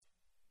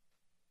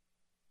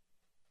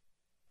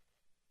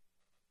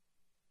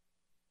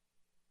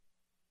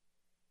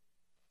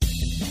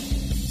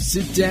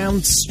Sit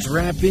down,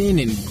 strap in,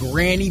 and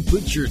Granny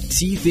put your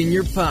teeth in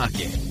your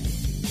pocket.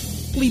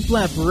 Bleep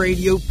Lap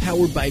Radio,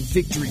 powered by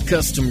Victory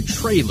Custom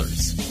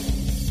Trailers,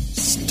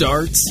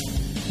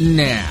 starts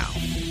now.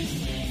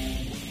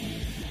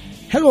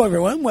 Hello,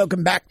 everyone.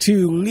 Welcome back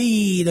to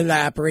Lead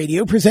Lap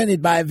Radio,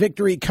 presented by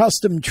Victory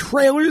Custom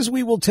Trailers.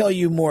 We will tell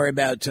you more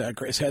about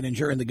Chris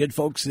Hedinger and the good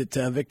folks at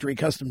Victory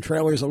Custom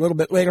Trailers a little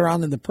bit later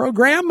on in the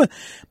program.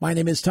 My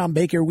name is Tom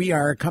Baker. We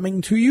are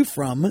coming to you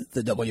from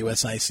the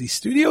WSIC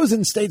studios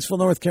in Statesville,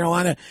 North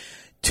Carolina.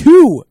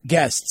 Two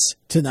guests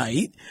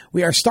tonight.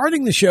 We are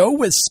starting the show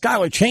with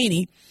Skyler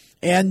Chaney,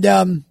 and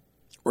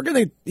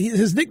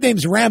his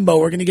nickname's Rambo.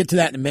 We're going to get to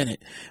that in a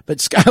minute. But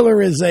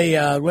Skyler is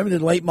a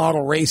limited late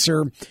model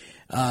racer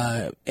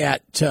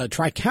at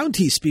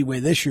Tri-County Speedway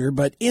this year,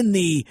 but in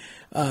the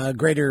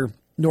greater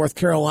North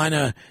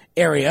Carolina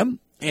area,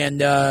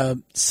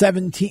 and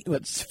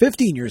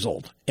 15 years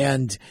old.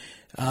 And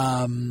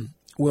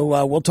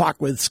we'll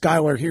talk with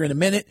Skyler here in a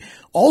minute.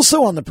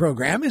 Also on the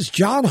program is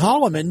John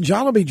Holleman.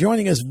 John will be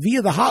joining us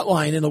via the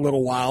hotline in a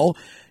little while.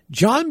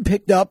 John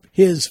picked up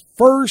his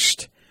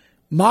first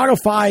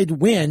modified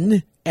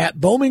win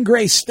at Bowman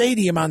Gray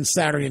Stadium on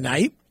Saturday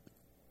night.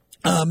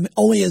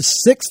 Only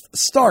his sixth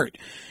start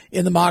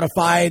in the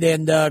modified,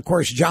 and of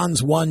course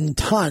John's won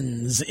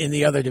tons in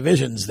the other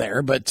divisions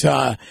there, but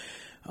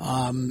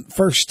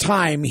first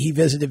time he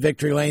visited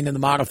Victory Lane in the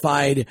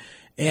modified.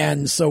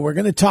 And so we're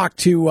going to talk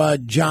to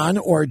John,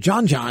 or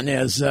John,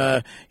 as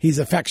he's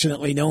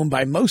affectionately known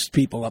by most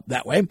people up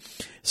that way.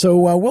 So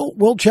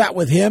we'll chat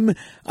with him.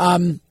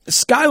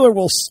 Skyler,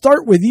 we'll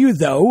start with you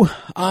though.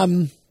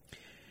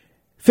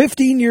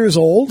 15 years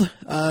old,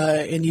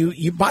 and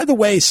you. By the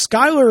way,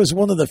 Skyler is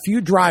one of the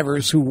few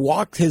drivers who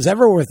has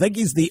ever. I think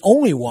he's the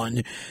only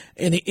one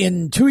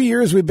in 2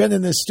 years we've been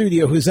in this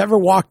studio who's ever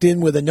walked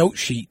in with a note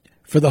sheet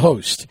for the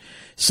host.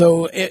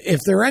 So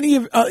if there are any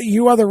of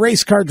you other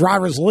race car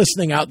drivers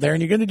listening out there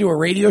and you're going to do a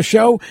radio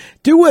show,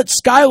 do what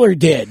Skyler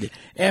did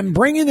and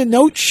bring in a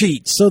note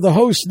sheet so the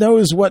host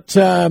knows what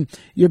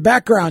your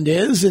background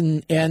is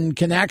and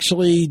can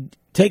actually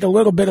take a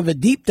little bit of a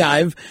deep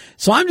dive.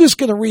 So I'm just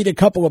going to read a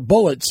couple of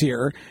bullets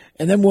here,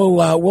 and then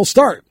we'll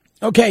start.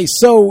 Okay,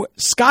 so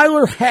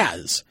Skyler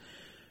has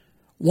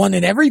won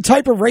in every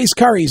type of race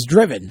car he's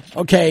driven.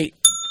 Okay,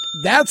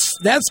 that's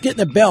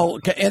getting a bell,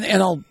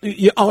 and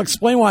I'll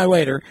explain why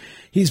later.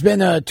 He's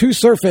been a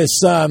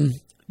two-surface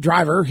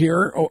driver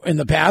here in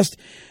the past.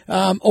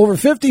 Over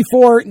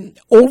 54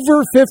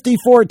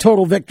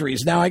 total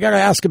victories. Now I got to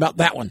ask about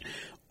that one.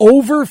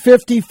 Over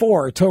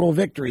 54 total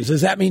victories.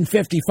 Does that mean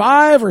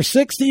 55 or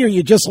 60, or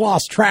you just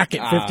lost track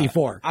at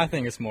 54? I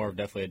think it's more of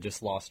definitely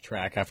just lost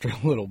track after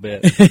a little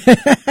bit.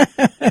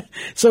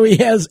 So he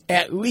has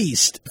at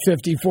least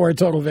 54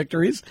 total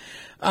victories.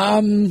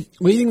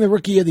 Leading the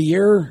Rookie of the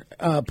Year,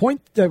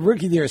 Rookie of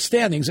the Year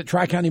standings at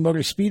Tri-County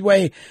Motor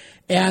Speedway,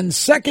 and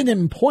second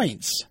in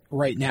points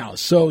right now.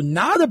 So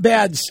not a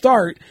bad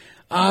start.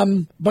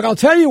 But I'll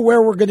tell you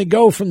where we're going to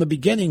go from the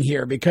beginning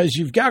here, because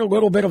you've got a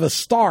little bit of a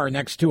star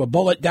next to a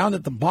bullet down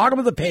at the bottom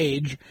of the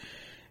page.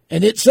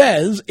 And it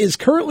says, is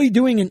currently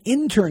doing an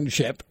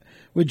internship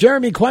with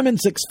Jeremy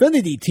Clement's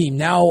Xfinity team.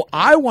 Now,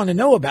 I want to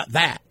know about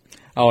that.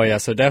 Oh, yeah.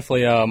 So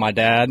definitely my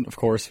dad, of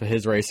course, for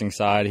his racing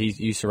side, he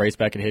used to race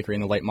back at Hickory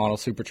in the late model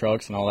super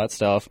trucks and all that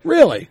stuff.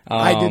 Really?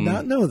 I did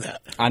not know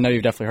that. I know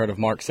you've definitely heard of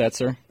Mark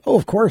Setzer. Oh,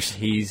 of course.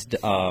 He's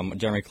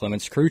Jeremy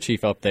Clement's crew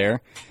chief up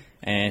there.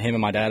 And him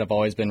and my dad have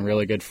always been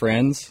really good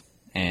friends.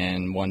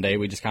 And one day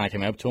we just kind of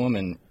came up to him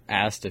and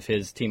asked if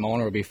his team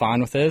owner would be fine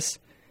with this.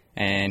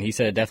 And he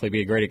said it'd definitely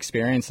be a great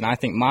experience. And I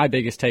think my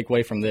biggest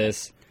takeaway from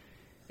this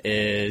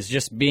is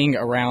just being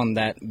around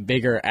that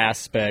bigger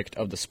aspect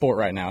of the sport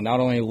right now. Not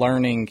only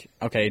learning,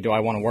 okay, do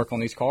I want to work on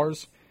these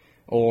cars?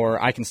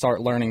 Or I can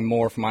start learning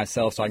more for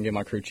myself so I can give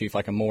my crew chief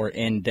like a more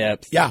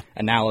in-depth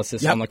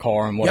analysis on the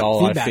car and what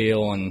all feedback. I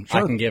feel. And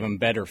I can give him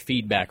better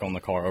feedback on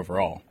the car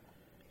overall.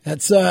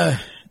 That's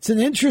it's an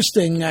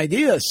interesting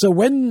idea. So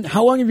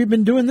how long have you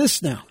been doing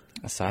this now?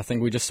 So I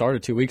think we just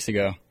started 2 weeks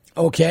ago.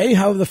 Okay,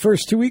 how have the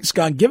first 2 weeks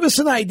gone? Give us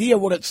an idea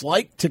what it's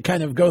like to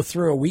kind of go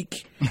through a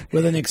week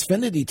with an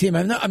Xfinity team.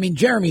 I mean,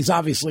 Jeremy's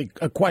obviously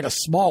quite a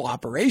small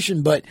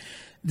operation, but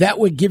that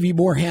would give you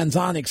more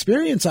hands-on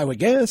experience, I would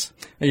guess.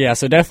 Yeah,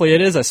 so definitely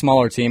it is a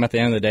smaller team at the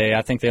end of the day.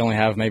 I think they only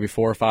have maybe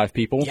 4 or 5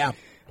 people. Yeah.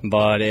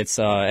 But it's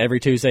every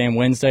Tuesday and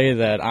Wednesday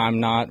that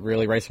I'm not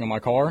really racing on my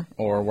car,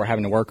 or we're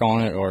having to work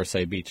on it, or,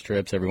 say, beach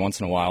trips every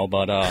once in a while.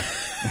 But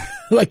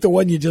like the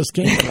one you just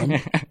came from.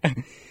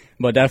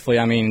 But definitely,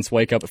 I mean, it's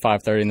wake up at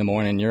 5:30 in the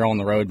morning. You're on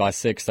the road by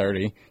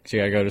 6:30 because you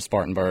got to go to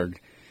Spartanburg.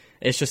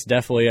 It's just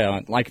definitely,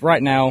 like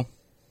right now,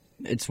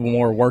 it's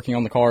more working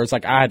on the cars.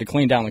 Like I had to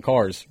clean down the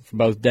cars for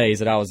both days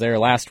that I was there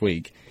last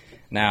week.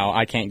 Now,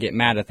 I can't get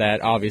mad at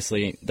that.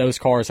 Obviously, those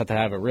cars have to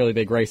have a really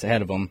big race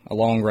ahead of them, a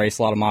long race,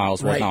 a lot of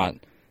miles, whatnot.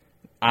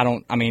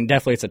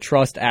 Definitely it's a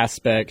trust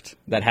aspect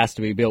that has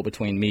to be built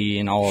between me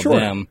and all of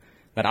them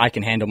that I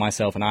can handle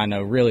myself and I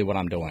know really what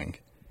I'm doing.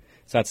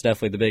 So that's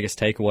definitely the biggest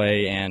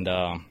takeaway. And,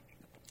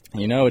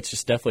 it's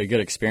just definitely a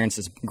good experience.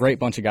 It's a great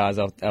bunch of guys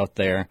out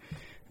there.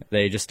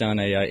 they just done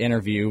a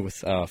interview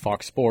with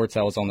Fox Sports.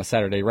 I was on the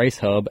Saturday Race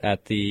Hub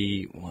at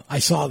the. I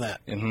saw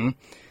that. Mm-hmm.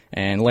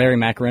 And Larry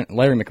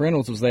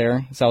McReynolds was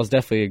there, so it was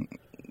definitely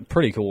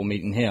pretty cool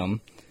meeting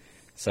him.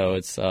 So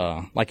it's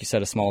like you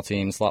said, a small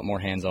team. It's a lot more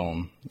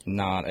hands-on,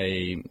 not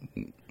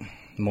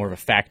more of a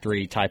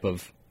factory type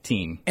of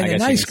team. And a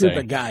nice group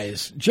of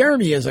guys.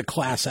 Jeremy is a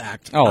class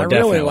act. Oh, I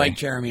definitely. really like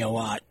Jeremy a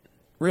lot.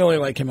 Really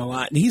like him a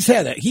lot. And he's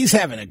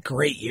having a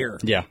great year.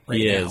 Yeah,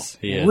 he is.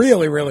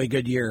 Really, really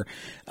good year.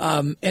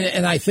 And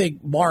I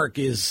think Mark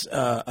is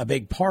a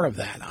big part of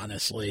that,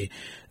 honestly,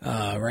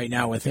 right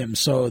now with him.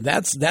 So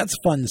that's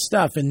fun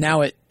stuff. And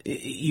now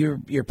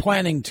you're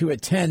planning to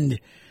attend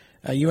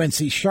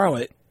UNC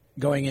Charlotte,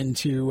 going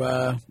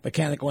into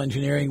mechanical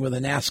engineering with a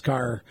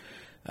NASCAR.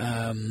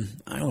 I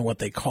don't know what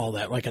they call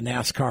that, like a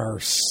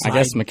NASCAR side. I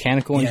guess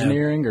mechanical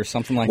engineering or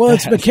something like that. Well,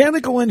 it's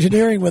mechanical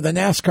engineering with a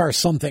NASCAR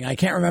something. I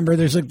can't remember.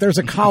 There's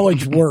a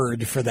college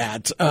word for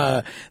that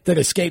that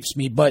escapes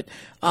me. But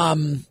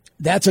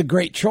that's a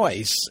great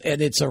choice,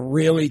 and it's a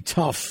really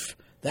tough.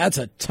 That's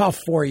a tough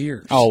 4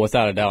 years. Oh,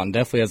 without a doubt, and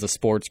definitely as the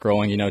sport's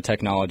growing,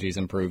 technology is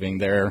improving.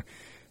 They're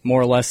more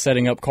or less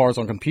setting up cars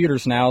on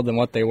computers now than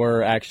what they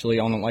were actually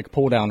on like a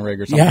pull-down rig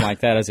or something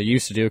like that, as they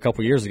used to do a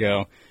couple years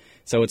ago.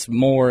 So it's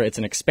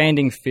an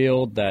expanding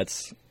field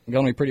that's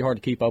going to be pretty hard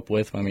to keep up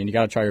with. I mean, you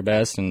got to try your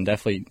best, and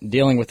definitely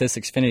dealing with this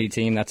Xfinity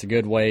team, that's a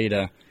good way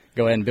to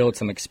go ahead and build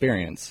some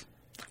experience.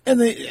 And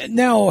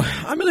now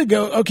I'm going to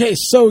go, okay,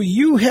 so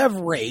you have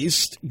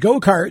raced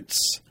go-karts,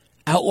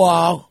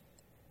 outlaw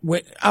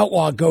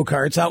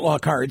go-karts, outlaw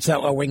karts,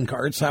 outlaw wing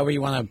karts, however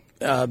you want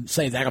to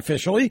say that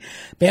officially,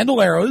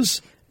 bandoleros,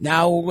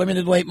 now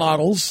limited late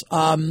models.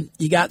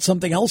 You got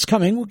something else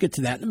coming. We'll get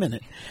to that in a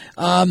minute.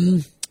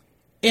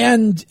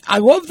 And I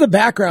love the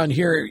background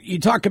here. You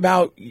talk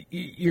about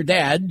your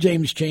dad,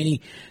 James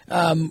Chaney,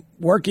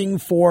 working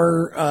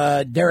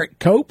for Derek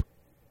Cope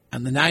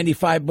on the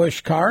 95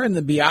 Busch car, and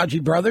the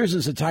Biaggi brothers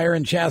as a tire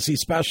and chassis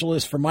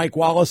specialist for Mike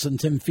Wallace and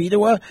Tim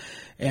Fedewa,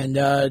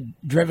 and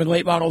driven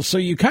late models. So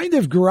you kind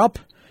of grew up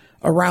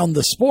around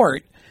the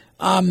sport.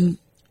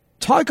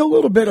 Talk a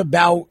little bit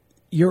about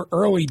your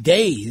early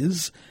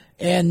days.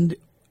 And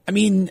I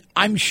mean,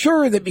 I'm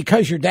sure that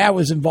because your dad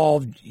was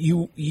involved,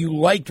 you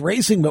liked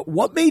racing, but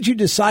what made you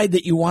decide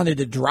that you wanted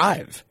to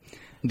drive?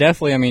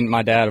 Definitely. I mean,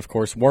 my dad, of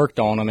course, worked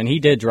on them, and he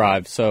did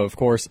drive. So, of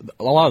course,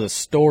 a lot of the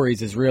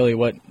stories is really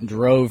what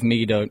drove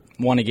me to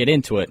want to get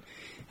into it.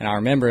 And I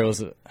remember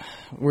we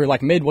were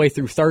like midway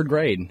through third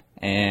grade,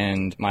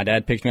 and my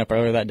dad picked me up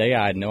earlier that day.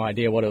 I had no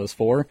idea what it was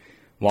for.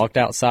 Walked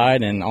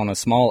outside, and on a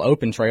small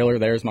open trailer,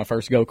 there's my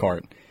first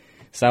go-kart.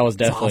 So that was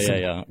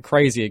definitely a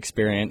crazy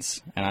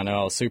experience, and I know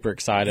I was super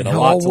excited. And a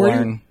lot old to were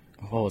learn.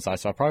 What was I?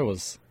 So I probably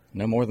was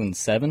no more than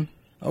 7.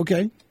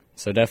 Okay.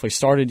 So definitely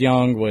started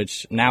young,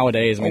 which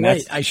nowadays, I mean,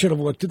 I should have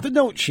looked at the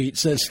note sheet. It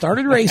says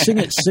started racing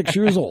at 6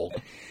 years old.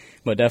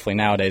 But definitely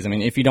nowadays, I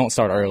mean, if you don't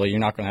start early, you're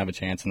not going to have a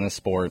chance in this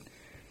sport.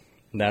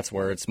 That's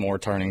where it's more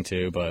turning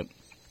to,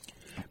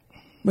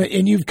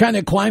 And you've kind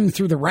of climbed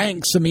through the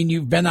ranks. I mean,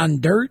 you've been on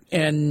dirt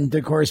and,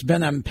 of course,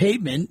 been on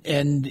pavement,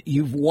 and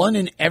you've won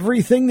in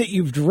everything that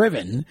you've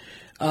driven.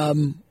 I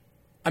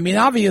mean,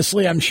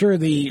 obviously, I'm sure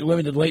the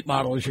limited late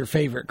model is your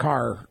favorite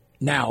car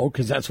now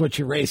because that's what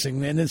you're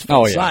racing, and it's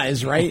full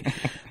size, right?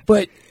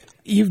 But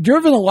you've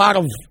driven a lot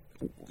of,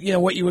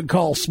 what you would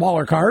call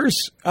smaller cars.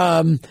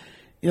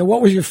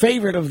 What was your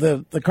favorite of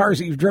the cars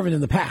that you've driven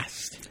in the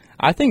past?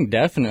 I think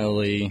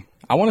definitely,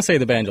 I want to say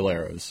the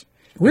Bandoleros.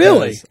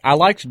 Really? I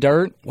liked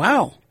dirt.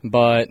 Wow.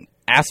 But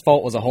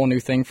asphalt was a whole new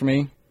thing for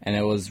me, and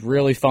it was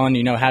really fun,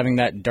 having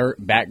that dirt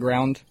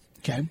background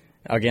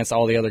against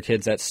all the other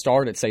kids that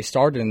started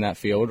in that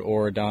field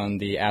or done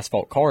the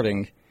asphalt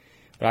karting.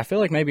 But I feel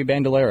like maybe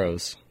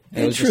Bandoleros.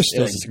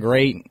 Interesting. It was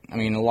great. I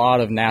mean, a lot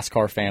of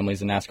NASCAR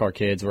families and NASCAR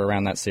kids were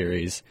around that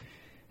series.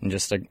 And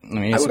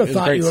I would have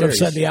thought you would have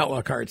said the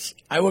outlaw karts.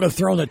 I would have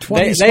thrown a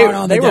 20 spot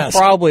on the desk. They were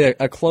probably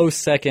a close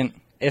second,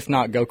 if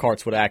not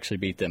go-karts would actually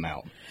beat them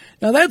out.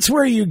 Now, that's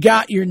where you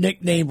got your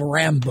nickname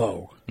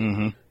Rambo.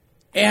 Mm-hmm.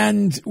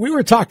 And we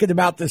were talking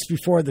about this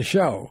before the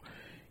show.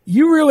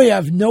 You really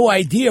have no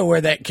idea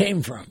where that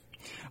came from.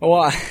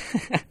 Well,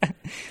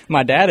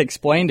 my dad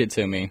explained it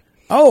to me.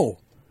 Oh.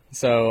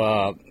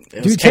 So,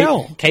 do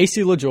tell.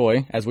 Casey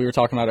LaJoy, as we were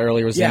talking about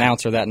earlier, was the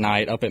announcer that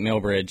night up at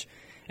Millbridge.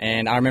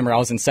 And I remember I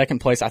was in second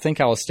place. I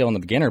think I was still in the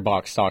beginner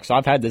box stock. So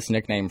I've had this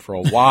nickname for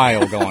a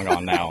while going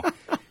on now.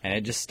 And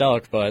it just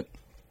stuck. But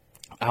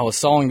I was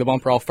sawing the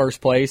bumper off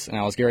first place, and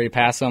I was getting ready to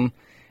pass him.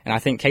 And I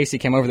think Casey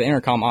came over the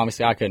intercom.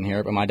 Obviously, I couldn't hear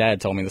it, but my dad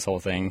told me this whole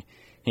thing.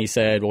 He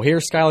said, well,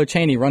 here's Skyler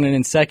Chaney running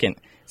in second.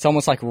 It's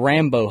almost like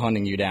Rambo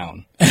hunting you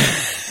down.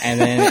 And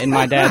then in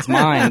my dad's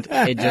mind,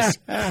 it just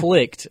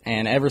clicked.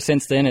 And ever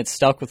since then, it's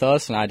stuck with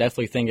us. And I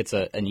definitely think it's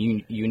a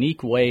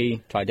unique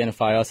way to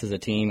identify us as a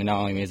team and not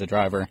only me as a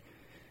driver.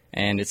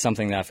 And it's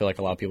something that I feel like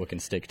a lot of people can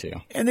stick to.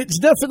 And it's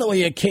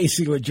definitely a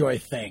Casey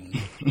LaJoy thing.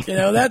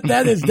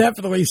 That is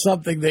definitely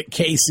something that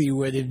Casey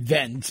would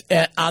invent.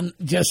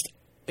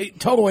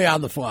 totally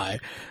on the fly.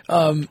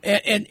 And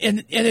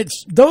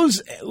it's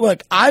those,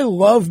 look, I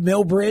love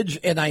Millbridge,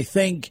 and I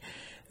think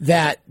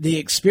that the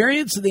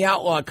experience of the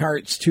Outlaw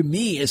carts, to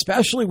me,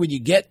 especially when you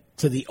get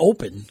to the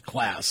open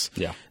class,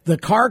 the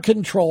car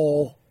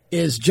control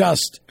is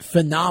just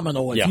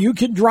phenomenal. If you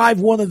can drive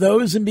one of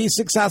those and be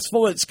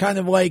successful, it's kind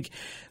of like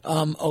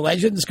a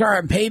Legends car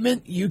on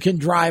pavement. You can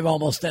drive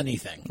almost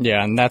anything.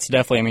 Yeah, and that's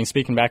definitely, I mean,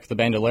 speaking back to the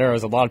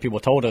Bandoleros, a lot of people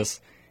told us,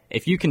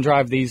 if you can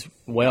drive these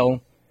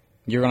well,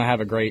 you're going to have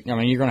you're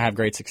going to have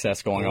great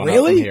success going on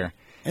out from here.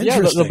 Yeah,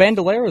 the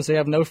Bandoleros, they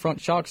have no front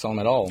shocks on them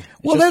at all.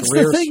 Well, that's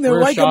the thing. They're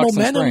like a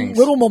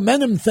little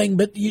momentum thing,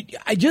 but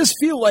I just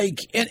feel like,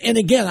 and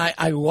again,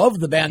 I love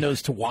the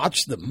Bandos to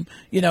watch them.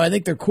 I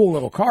think they're cool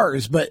little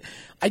cars, but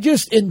I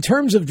just, in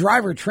terms of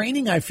driver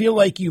training, I feel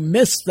like you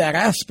miss that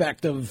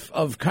aspect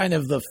of kind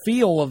of the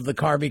feel of the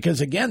car,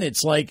 because again,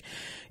 it's like,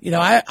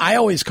 I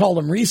always call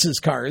them Reese's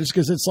cars,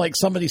 because it's like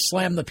somebody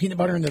slammed the peanut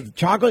butter into the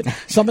chocolate,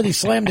 somebody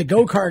slammed a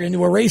go-kart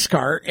into a race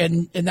car,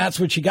 and that's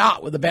what you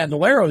got with the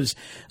Bandoleros.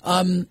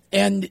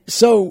 And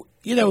so,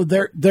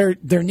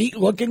 they're neat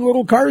looking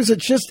little cars.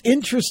 It's just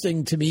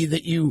interesting to me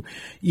that you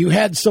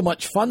had so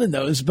much fun in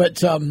those.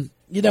 But,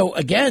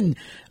 again,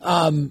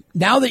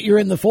 now that you're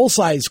in the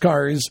full-size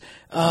cars,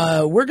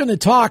 we're going to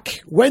talk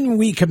when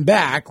we come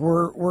back.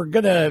 We're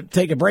going to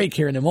take a break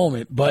here in a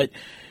moment, but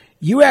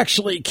you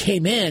actually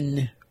came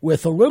in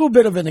with a little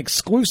bit of an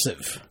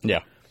exclusive.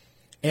 Yeah.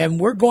 And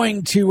we're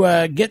going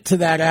to get to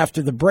that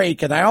after the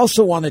break. And I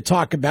also want to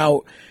talk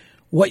about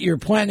what you're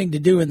planning to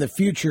do in the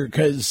future,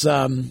 because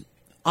on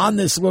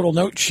this little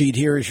note sheet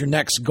here is your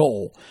next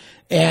goal.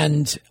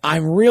 And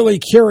I'm really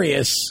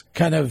curious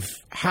kind of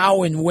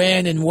how and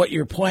when and what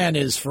your plan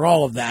is for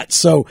all of that.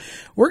 So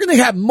we're going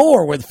to have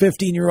more with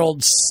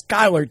 15-year-old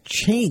Skyler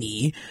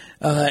Chaney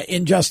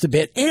in just a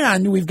bit.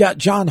 And we've got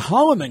John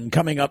Holleman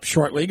coming up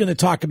shortly, going to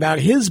talk about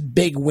his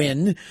big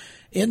win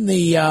in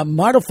the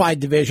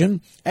modified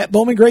division at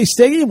Bowman Gray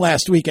Stadium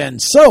last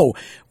weekend. So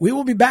we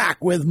will be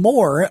back with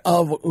more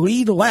of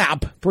Lead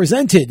Lap,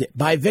 presented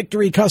by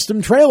Victory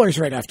Custom Trailers,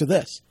 right after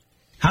this.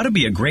 How to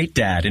be a great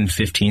dad in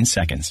 15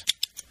 seconds.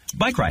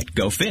 Bike ride,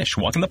 go fish,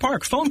 walk in the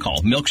park, phone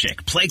call,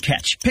 milkshake, play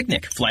catch,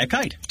 picnic, fly a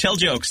kite, tell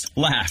jokes,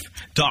 laugh,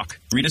 talk,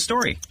 read a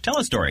story, tell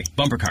a story,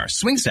 bumper car,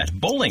 swing set,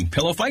 bowling,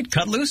 pillow fight,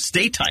 cut loose,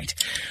 stay tight.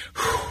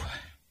 Whew.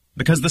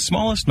 Because the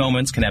smallest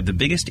moments can have the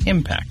biggest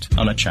impact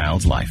on a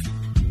child's life.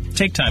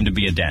 Take time to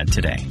be a dad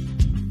today.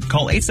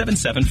 Call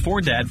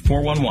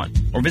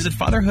 877-4DAD-411 or visit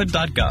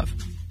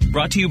fatherhood.gov.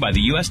 Brought to you by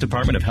the U.S.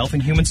 Department of Health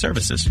and Human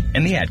Services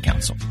and the Ad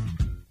Council.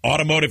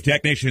 Automotive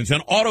technicians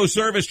and auto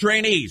service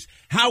trainees,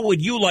 how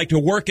would you like to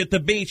work at the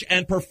beach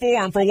and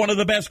perform for one of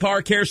the best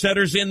car care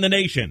centers in the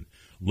nation?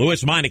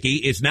 Louis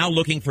Meineke is now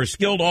looking for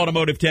skilled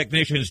automotive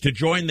technicians to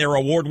join their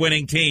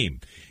award-winning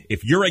team.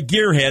 If you're a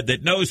gearhead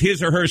that knows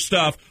his or her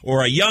stuff,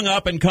 or a young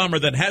up-and-comer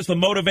that has the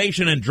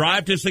motivation and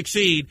drive to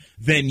succeed,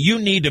 then you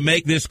need to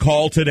make this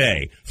call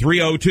today.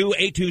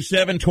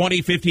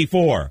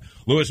 302-827-2054.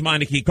 Louis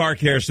Meineke Car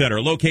Care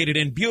Center, located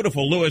in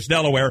beautiful Lewis,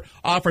 Delaware,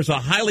 offers a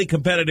highly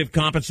competitive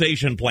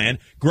compensation plan,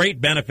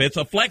 great benefits,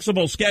 a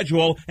flexible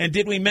schedule, and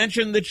did we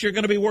mention that you're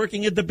going to be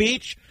working at the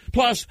beach?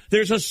 Plus,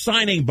 there's a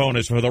signing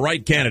bonus for the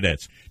right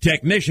candidates.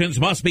 Technicians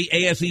must be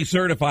ASE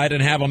certified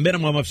and have a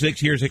minimum of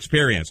 6 years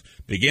experience.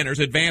 Beginners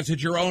advance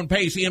at your own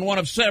pace in one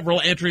of several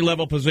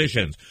entry-level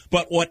positions.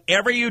 But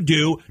whatever you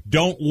do,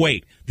 don't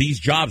wait. These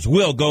jobs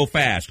will go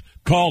fast.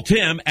 Call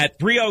Tim at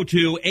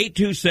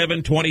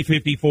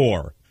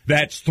 302-827-2054.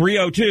 That's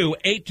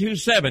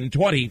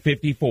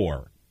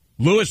 302-827-2054.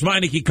 Louis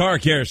Meineke Car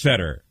Care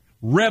Center.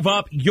 Rev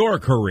up your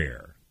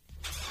career.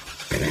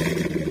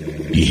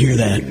 You hear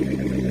that?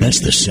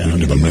 That's the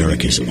sound of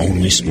America's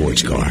only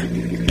sports car.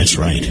 That's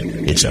right.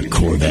 It's a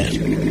Corvette.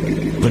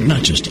 But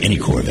not just any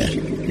Corvette.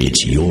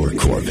 It's your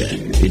Corvette.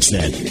 It's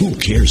that who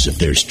cares if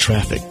there's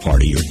traffic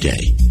part of your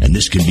day. And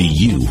this can be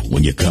you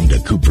when you come to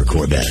Cooper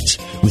Corvettes.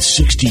 With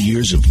 60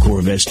 years of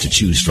Corvettes to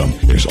choose from,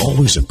 there's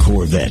always a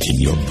Corvette in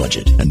your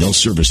budget. And they'll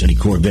service any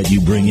Corvette you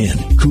bring in.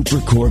 Cooper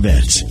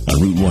Corvettes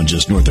on Route 1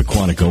 just north of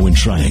Quantico and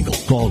Triangle.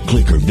 Call,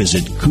 click, or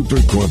visit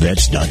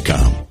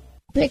CooperCorvettes.com.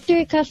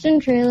 Victory Custom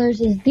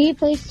Trailers is the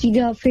place to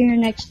go for your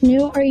next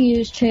new or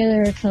used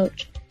trailer or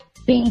coach.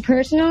 Being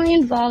personally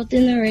involved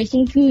in the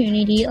racing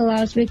community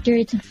allows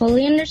Victory to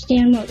fully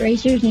understand what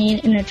racers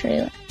need in a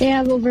trailer. They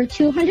have over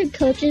 200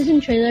 coaches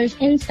and trailers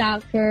in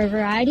stock for a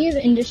variety of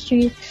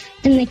industries,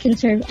 and they can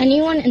serve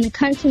anyone in the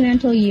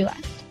continental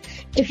U.S.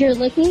 If you're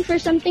looking for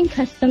something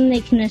custom,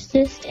 they can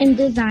assist in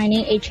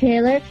designing a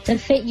trailer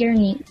that fit your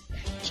needs.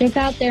 Check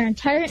out their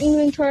entire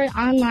inventory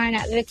online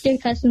at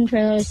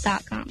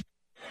victorycustomtrailers.com.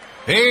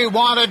 He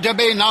wanted to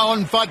be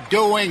known for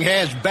doing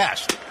his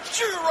best.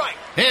 Sure, right.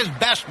 His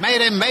best made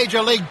him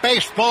Major League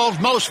Baseball's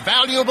most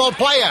valuable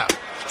player.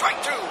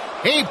 Strike two.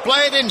 He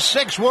played in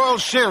 6 World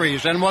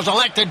Series and was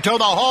elected to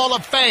the Hall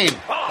of Fame.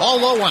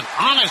 Although an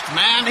honest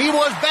man, he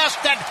was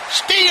best at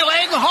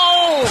stealing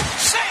home.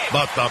 Save.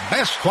 But the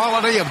best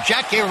quality of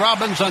Jackie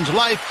Robinson's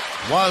life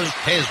was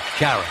his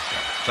character.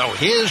 So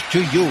here's to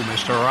you,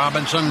 Mr.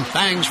 Robinson.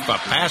 Thanks for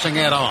passing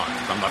it on.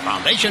 From the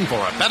Foundation for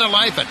a Better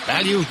Life at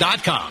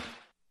Values.com.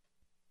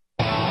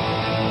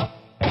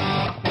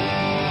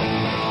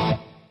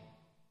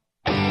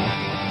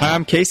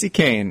 I'm Casey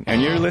Kane,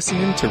 and you're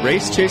listening to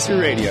Race Chaser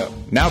Radio.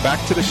 Now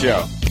back to the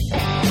show.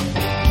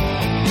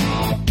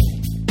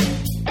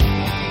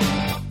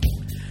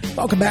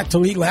 Welcome back to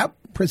Lead Lap,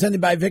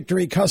 presented by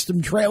Victory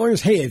Custom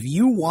Trailers. Hey, if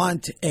you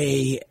want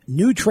a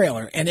new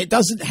trailer, and it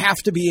doesn't have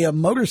to be a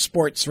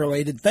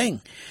motorsports-related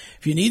thing.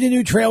 If you need a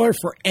new trailer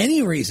for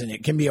any reason,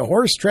 it can be a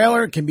horse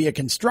trailer, it can be a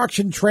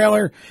construction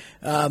trailer,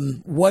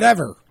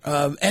 whatever.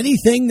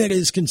 Anything that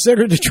is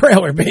considered a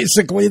trailer,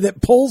 basically,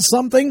 that pulls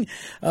something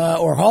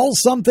or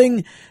hauls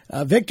something.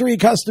 Victory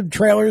Custom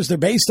Trailers, they're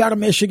based out of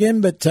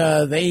Michigan, but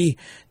they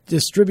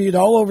distribute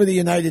all over the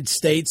United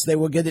States. They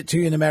will get it to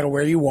you no matter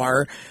where you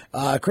are.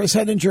 Chris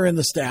Hedinger and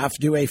the staff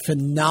do a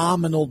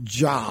phenomenal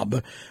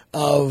job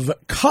of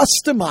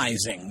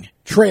customizing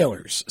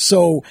trailers.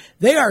 So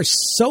they are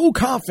so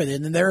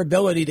confident in their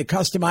ability to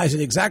customize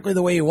it exactly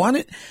the way you want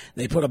it.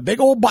 They put a big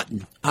old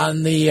button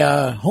on the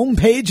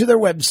homepage of their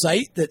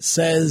website that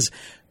says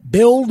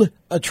build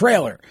a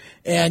trailer.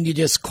 And you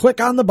just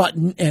click on the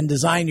button and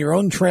design your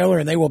own trailer,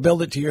 and they will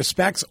build it to your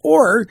specs.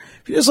 Or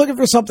if you're just looking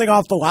for something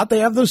off the lot, they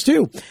have those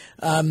too.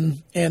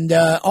 And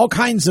all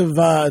kinds of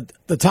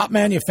the top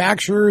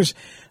manufacturers.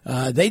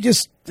 They're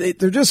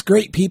just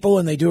great people,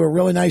 and they do a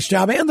really nice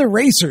job. And the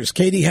racers,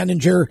 Katie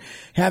Henninger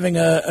having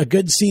a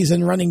good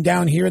season running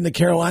down here in the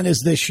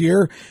Carolinas this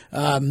year.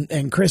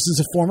 And Chris is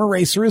a former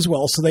racer as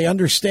well, so they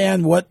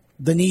understand what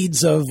the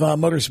needs of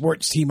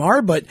motorsports team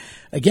are. But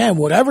again,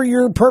 whatever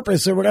your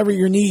purpose or whatever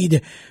your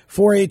need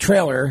for a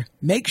trailer,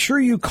 make sure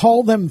you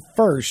call them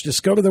first.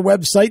 Just go to their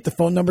website. The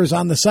phone number's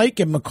on the site.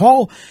 Give them a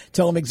call.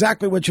 Tell them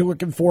exactly what you're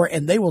looking for,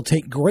 and they will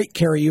take great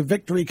care of you.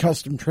 Victory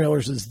Custom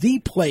Trailers is the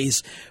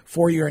place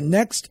for your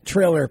next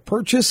trailer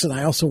purchase. And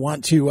I also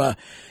want to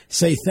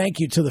say thank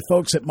you to the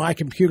folks at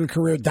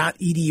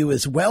mycomputercareer.edu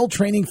as well.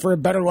 Training for a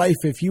better life.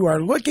 If you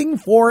are looking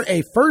for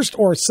a first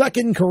or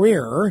second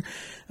career,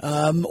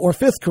 or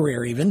fifth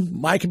career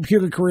even, My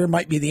Computer Career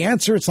might be the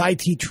answer. It's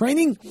IT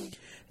training.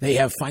 They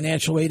have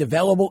financial aid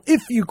available.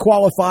 If you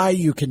qualify,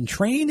 you can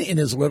train in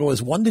as little as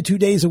 1 to 2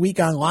 days a week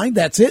online.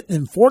 That's it.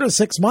 In 4 to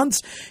 6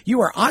 months, you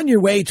are on your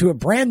way to a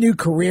brand new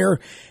career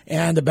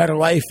and a better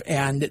life.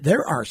 And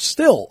there are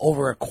still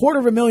over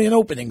 250,000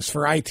 openings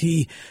for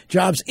IT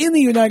jobs in the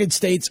United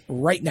States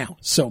right now.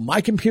 So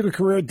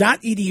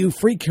mycomputercareer.edu,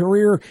 free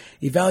career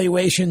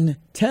evaluation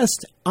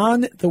test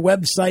on the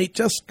website.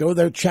 Just go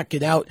there, check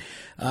it out,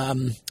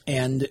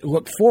 and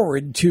look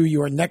forward to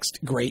your next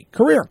great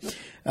career.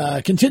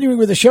 Continuing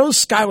with the show,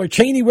 Skyler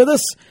Chaney with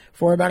us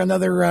for about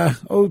another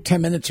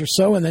 10 minutes or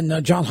so, and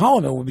then John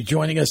Holleman will be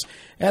joining us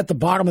at the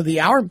bottom of the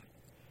hour.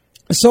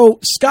 So,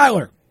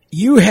 Skyler,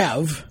 you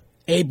have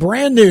a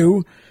brand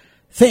new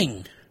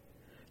thing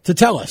to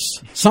tell us.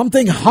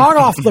 Something hot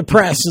off the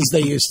press, as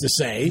they used to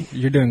say.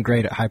 You're doing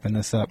great at hyping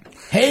this up.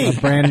 Hey. A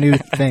brand new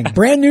thing.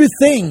 Brand new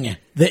thing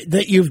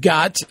that you've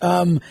got.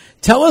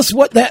 Tell us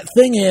what that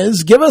thing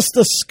is. Give us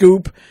the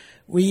scoop.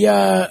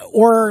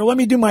 Or let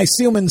me do my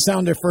Sealman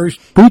sounder first.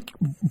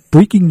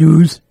 Breaking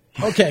news.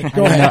 Okay,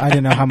 go ahead. I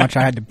didn't know how much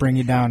I had to bring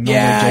you down.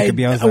 I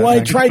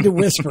tried to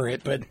whisper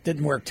it, but it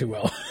didn't work too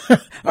well.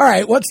 All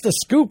right, what's the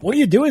scoop? What are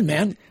you doing,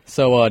 man?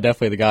 So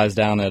definitely the guys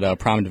down at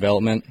Prime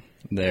Development.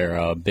 They're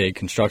a big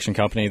construction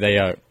company.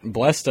 They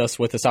blessed us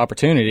with this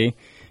opportunity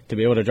to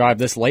be able to drive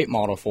this late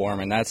model for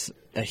them, and that's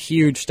a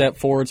huge step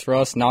forwards for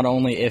us, not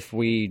only if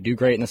we do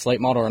great in this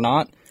late model or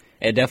not.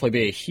 It'd definitely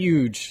be a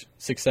huge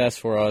success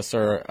for us,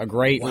 or a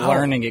great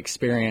learning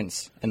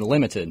experience in the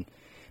limited.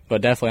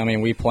 But definitely,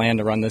 we plan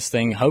to run this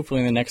thing hopefully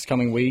in the next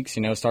coming weeks,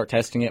 start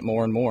testing it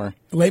more and more.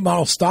 Late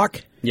model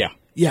stock? Yeah.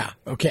 Yeah,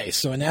 okay,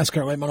 so a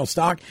NASCAR late model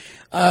stock.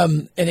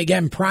 And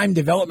again, Prime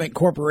Development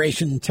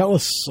Corporation. Tell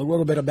us a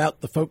little bit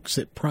about the folks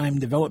at Prime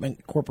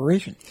Development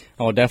Corporation.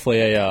 Oh,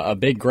 definitely a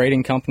big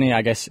grading company.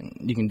 I guess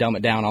you can dumb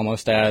it down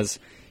almost as,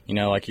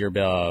 like your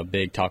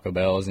big Taco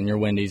Bells and your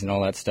Wendy's and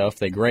all that stuff.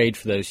 They grade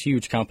for those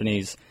huge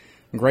companies.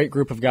 Great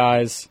group of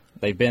guys.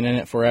 They've been in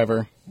it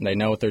forever. They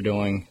know what they're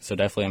doing. So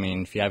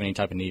definitely, if you have any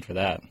type of need for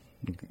that,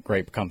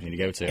 great company to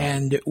go to.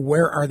 And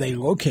where are they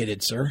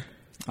located, sir?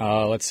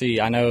 Let's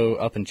see. I know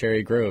up in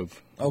Cherry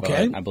Grove.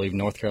 Okay. I believe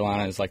North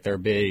Carolina is like their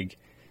big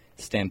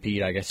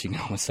stampede, I guess you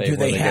can almost say. Do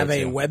they have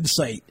a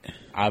website?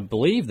 I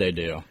believe they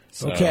do.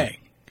 So okay.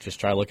 Just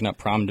try looking up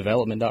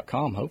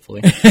primedevelopment.com,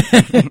 hopefully.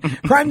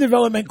 Prime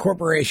Development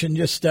Corporation,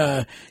 just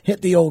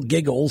hit the old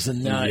Giggles,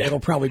 and it'll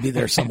probably be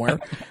there somewhere,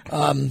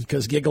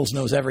 because Giggles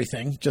knows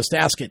everything. Just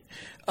ask it.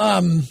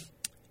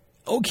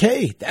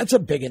 Okay, that's a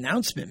big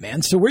announcement,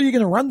 man. So where are you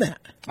going to run that?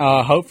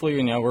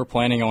 Hopefully, we're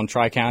planning on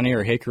Tri-County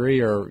or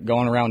Hickory or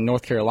going around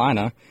North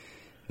Carolina.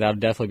 that would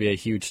definitely be a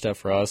huge step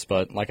for us.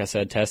 But like I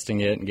said, testing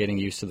it and getting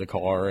used to the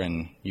car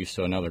and used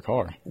to another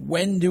car.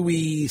 When do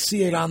we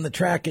see it on the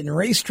track in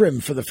race trim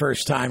for the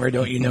first time, or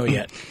don't you know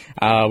yet?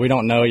 We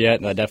don't know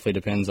yet. That definitely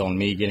depends on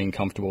me getting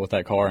comfortable with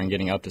that car and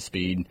getting up to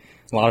speed.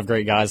 A lot of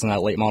great guys in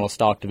that late model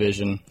stock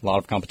division, a lot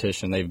of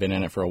competition. They've been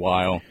in it for a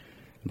while.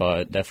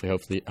 But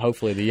definitely,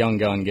 hopefully the young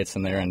gun gets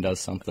in there and does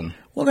something.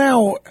 Well,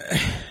 now,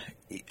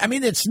 I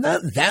mean, it's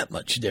not that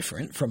much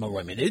different from a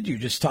limited. You're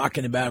just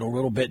talking about a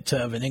little bit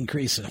of an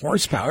increase in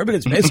horsepower, but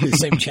it's basically the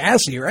same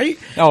chassis, right?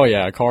 Oh,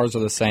 yeah. Cars are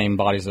the same.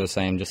 Bodies are the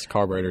same. Just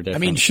carburetor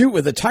different. I mean, shoot,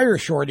 with a tire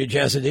shortage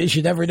as it is,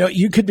 you never know.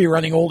 You could be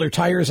running older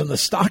tires in the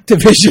stock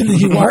division than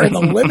you are in the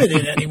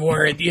limited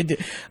anymore.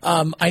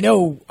 I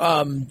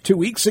know 2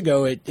 weeks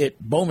ago at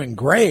Bowman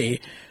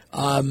Gray,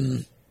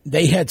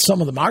 they had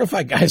some of the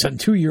modified guys on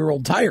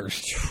 2-year-old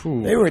tires.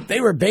 Ooh. They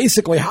were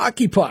basically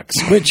hockey pucks,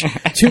 which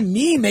to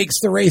me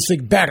makes the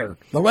racing better.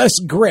 The less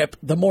grip,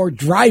 the more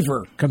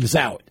driver comes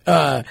out.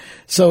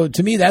 So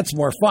to me, that's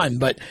more fun.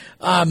 But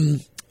that's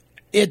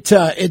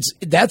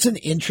an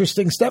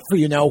interesting step for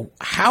you. Now,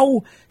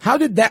 how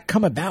did that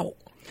come about?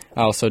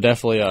 Oh, so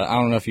definitely. I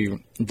don't know if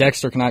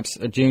Dexter Knipes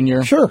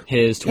Jr. Sure.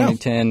 His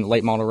 2010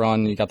 late model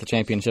run. You got the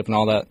championship and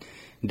all that.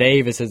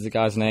 Dave is the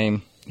guy's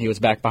name. He was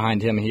back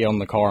behind him. He owned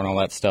the car and all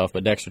that stuff.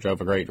 But Dexter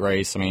drove a great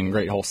race. I mean,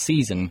 great whole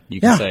season,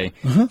 you can say,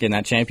 getting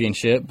that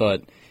championship.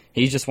 But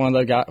he's just one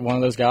of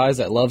those guys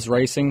that loves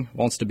racing,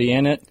 wants to be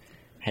in it.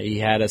 He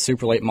had a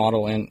super late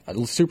model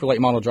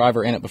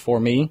driver in it before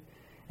me,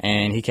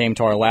 and he came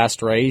to our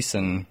last race.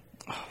 And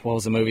what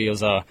was the movie? It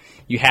was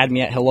You Had Me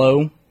at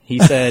Hello. He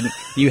said,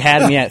 "You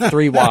had me at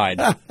 3 wide."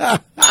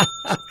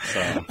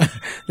 So.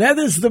 That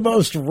is the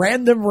most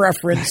random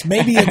reference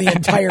maybe in the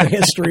entire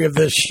history of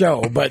this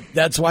show, but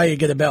that's why you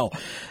get a bell.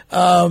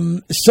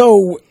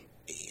 So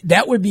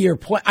that would be your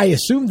plan. I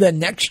assume then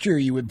next year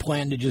you would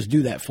plan to just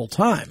do that full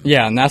time.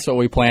 Yeah, and that's what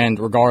we planned,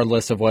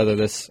 regardless of whether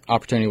this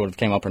opportunity would have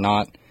came up or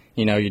not.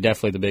 You know, you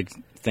definitely, the big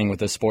thing with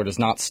this sport is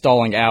not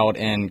stalling out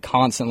and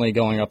constantly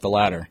going up the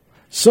ladder.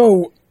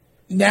 So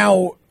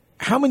now,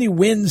 how many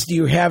wins do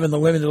you have in the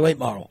limited late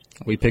model?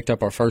 We picked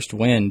up our first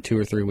win 2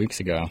 or 3 weeks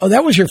ago. Oh,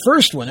 that was your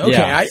first one. Okay,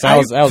 yeah, that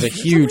was a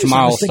huge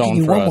milestone for us.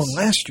 You won one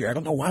last year. I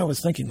don't know why I was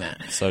thinking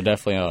that. So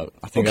definitely,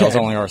 I think that was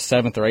only our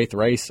 7th or 8th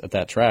race at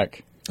that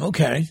track.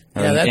 Okay,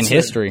 yeah, that's in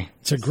history.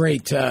 It's a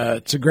great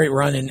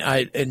run,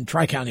 and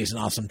Tri-County is an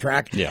awesome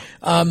track. Yeah.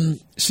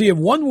 So you have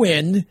one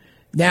win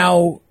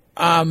now.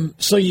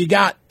 So you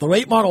got the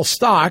late model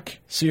stock.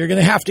 So you're going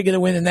to have to get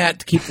a win in that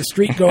to keep the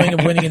streak going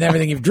of winning in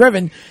everything you've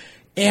driven,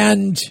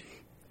 and.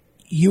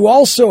 You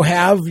also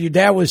have, your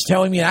dad was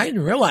telling me, and I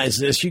didn't realize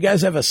this, you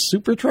guys have a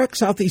super truck,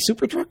 Southeast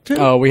Super Truck, too?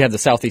 Oh, we have the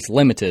Southeast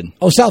Limited.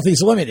 Oh,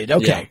 Southeast Limited.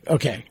 Okay, yeah.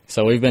 Okay.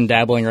 So we've been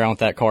dabbling around with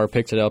that car,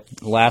 picked it up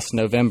last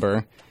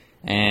November,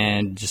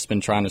 and just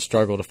been trying to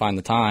struggle to find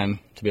the time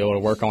to be able to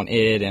work on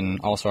it and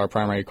also our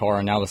primary car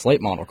and now this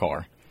late model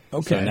car.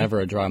 Okay. So never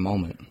a dry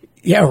moment.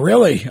 Yeah,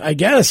 really. I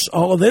guess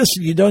all of this,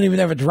 you don't even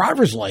have a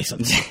driver's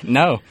license.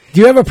 No. Do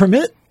you have a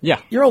permit?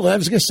 Yeah. You're old. I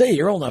was going to say,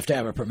 you're old enough to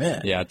have a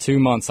permit. Yeah, 2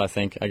 months, I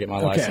think, I get my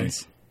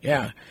license.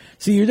 Yeah.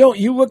 See,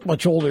 you look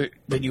much older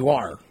than you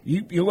are.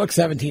 You look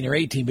 17 or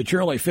 18, but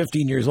you're only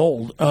 15 years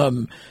old.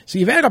 So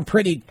you've had a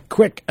pretty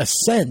quick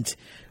ascent.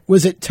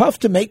 Was it tough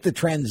to make the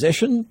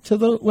transition to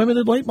the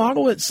limited late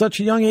model at such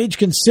a young age,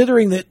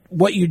 considering that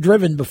what you'd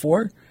driven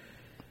before?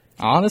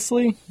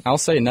 Honestly, I'll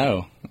say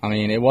no. I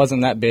mean, it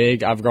wasn't that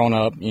big. I've grown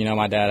up. You know,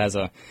 my dad has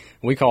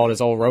we call it his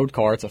old road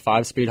car. It's a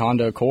 5-speed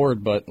Honda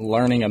Accord, but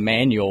learning a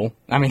manual,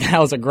 I mean, that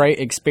was a great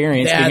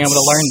experience, being able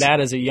to learn that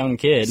as a young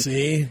kid.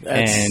 See?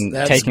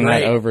 That's taking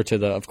great. That over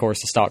to of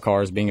course, the stock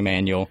cars being a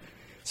manual.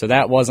 So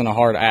that wasn't a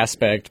hard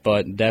aspect,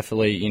 but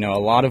definitely, you know, a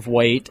lot of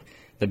weight.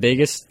 The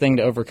biggest thing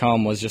to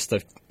overcome was just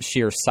the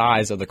sheer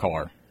size of the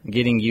car.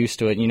 Getting used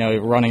to it, you know,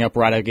 running up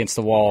right against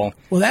the wall.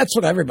 Well, that's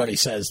what everybody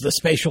says, the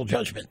spatial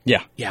judgment.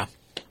 Yeah. Yeah.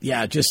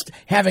 Yeah, just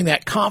having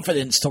that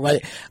confidence to let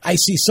it. I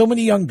see so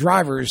many young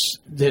drivers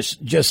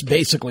just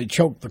basically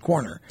choke the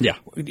corner. Yeah.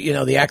 You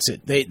know, the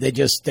exit. They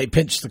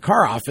pinch the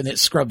car off and it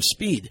scrubs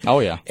speed. Oh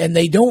yeah. And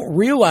they don't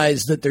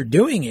realize that they're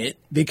doing it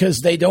because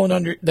they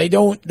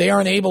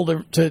aren't able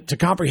to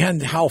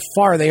comprehend how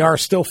far they are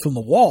still from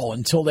the wall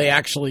until they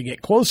actually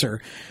get closer.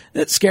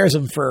 It scares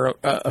them for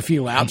a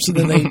few laps,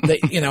 and then they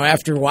you know,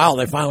 after a while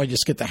they finally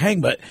just get the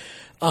hang. But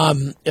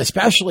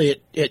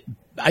especially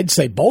I'd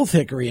say both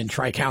Hickory and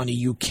Tri-County,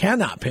 you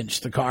cannot pinch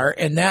the car.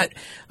 And that,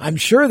 I'm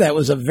sure that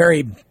was a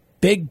very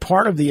big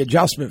part of the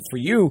adjustment for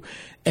you.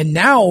 And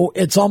now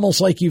it's almost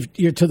like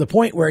you're to the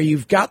point where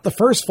you've got the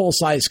first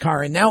full-size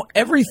car, and now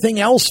everything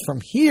else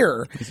from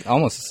here is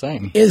almost the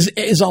same.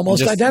 Is almost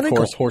just, identical.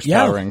 Of course,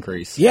 horsepower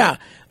increase. Yeah.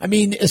 I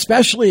mean,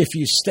 especially if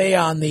you stay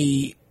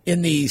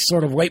in the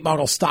sort of late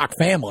model stock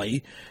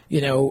family, you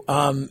know,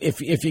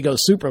 if you go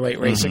super late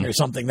racing or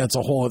something, that's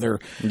a whole other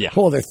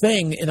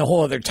thing and a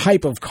whole other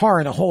type of car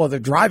and a whole other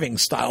driving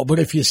style. But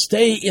if you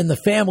stay in the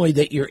family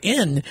that you're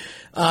in,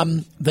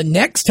 the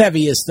next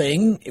heaviest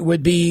thing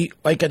would be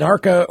like an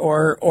ARCA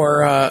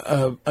or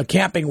a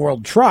Camping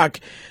World truck.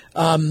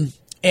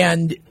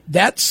 And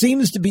that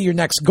seems to be your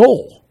next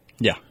goal.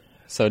 Yeah.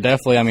 So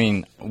definitely, I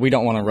mean, we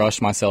don't want to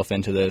rush myself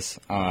into this,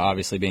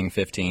 obviously being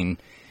 15.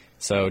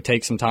 So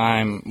take some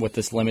time with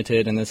this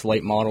limited and this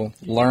late model.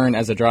 Learn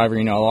as a driver.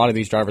 You know, a lot of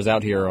these drivers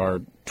out here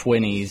are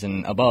 20s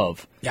and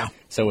above. Yeah.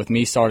 So with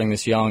me starting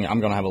this young, I'm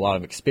going to have a lot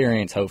of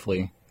experience,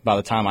 hopefully, by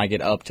the time I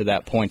get up to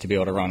that point to be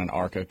able to run an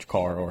ARCA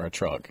car or a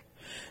truck.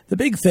 The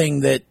big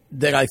thing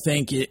that I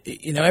think,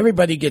 you know,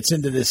 everybody gets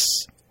into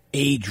this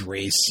age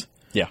race.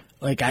 Yeah.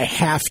 Like, I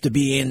have to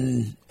be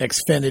in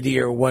Xfinity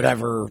or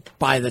whatever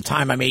by the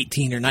time I'm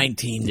 18 or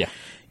 19. Yeah.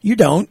 You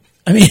don't.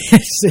 I mean,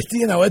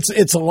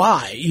 it's a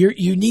lie.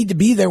 You need to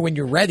be there when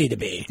you're ready to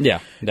be. Yeah,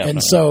 definitely.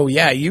 And so,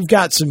 yeah, you've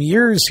got some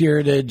years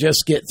here to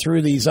just get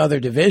through these other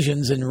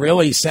divisions and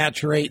really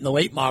saturate in the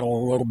late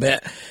model a little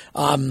bit.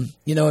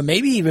 You know, and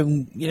maybe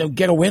even, you know,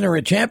 get a win or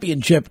a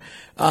championship.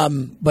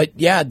 But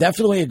yeah,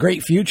 definitely a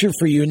great future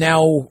for you.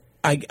 Now,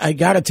 I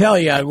got to tell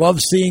you, I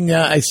love seeing,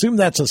 I assume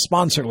that's a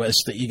sponsor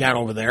list that you got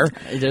over there.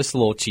 Just a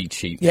little cheat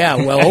sheet. Yeah,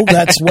 well,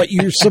 that's what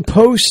you're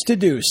supposed to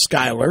do,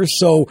 Skyler.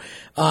 So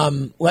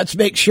let's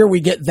make sure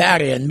we get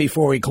that in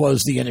before we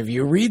close the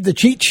interview. Read the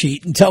cheat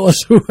sheet and tell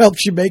us who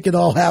helps you make it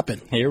all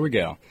happen. Here we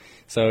go.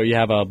 So you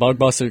have a Bug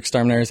Buster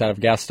Exterminators out of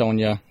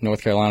Gastonia,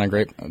 North Carolina.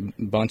 Great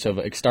bunch of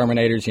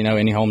exterminators, you know,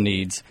 any home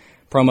needs.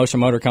 ProMotion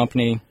Motor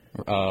Company,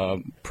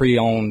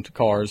 pre-owned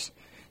cars.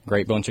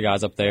 Great bunch of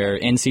guys up there.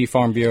 NC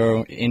Farm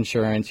Bureau,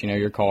 insurance, you know,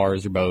 your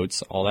cars, your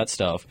boats, all that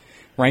stuff.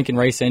 Rankin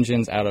Race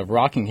Engines out of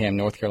Rockingham,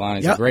 North Carolina.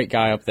 He's a great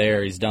guy up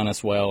there. He's done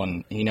us well,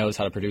 and he knows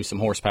how to produce some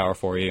horsepower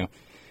for you.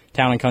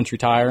 Town & Country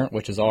Tire,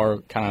 which is our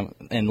kind of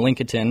in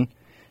Lincolnton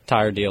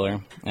tire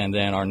dealer. And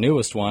then our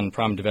newest one,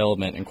 Prime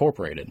Development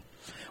Incorporated.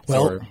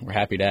 Well, so we're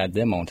happy to add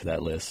them onto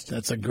that list.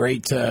 That's a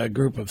great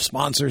group of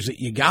sponsors that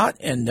you got,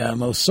 and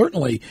most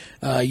certainly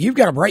you've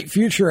got a bright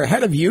future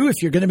ahead of you. If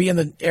you're going to be in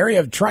the area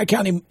of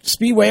Tri-County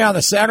Speedway on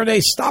a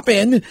Saturday, stop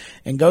in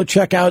and go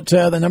check out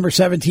the number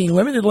 17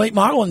 limited late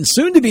model and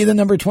soon to be the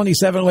number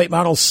 27 late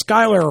model,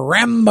 Skyler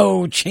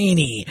Rambo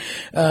Chaney.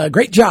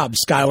 Great job,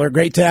 Skyler.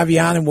 Great to have you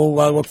on, and we'll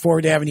look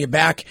forward to having you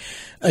back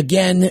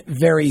again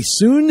very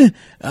soon,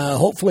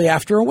 hopefully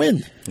after a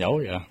win. Oh,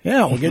 yeah.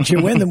 Yeah, we'll get you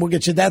a win, and we'll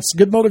get you. That's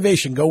good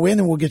motivation. Go win,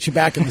 and we'll get you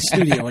back in the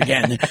studio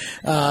again.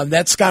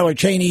 That's Skyler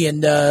Chaney,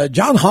 and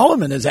John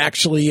Holleman is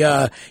actually,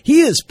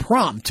 he is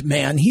prompt,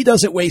 man. He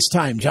doesn't waste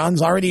time.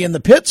 John's already in the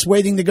pits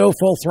waiting to go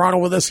full throttle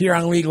with us here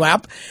on League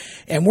Lap,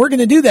 and we're going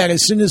to do that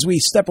as soon as we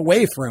step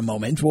away for a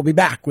moment. We'll be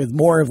back with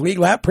more of League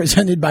Lap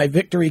presented by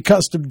Victory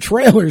Custom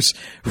Trailers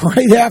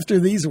right after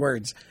these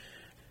words.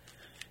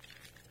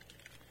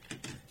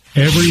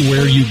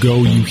 Everywhere you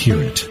go, you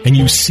hear it, and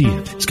you see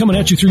it. It's coming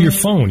at you through your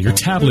phone, your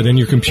tablet, and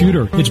your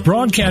computer. It's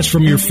broadcast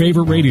from your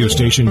favorite radio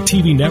station,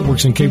 TV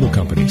networks, and cable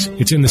companies.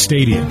 It's in the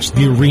stadiums,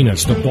 the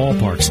arenas, the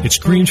ballparks. It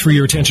screams for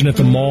your attention at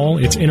the mall.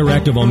 It's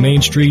interactive on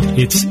Main Street.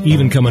 It's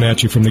even coming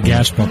at you from the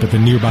gas pump at the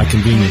nearby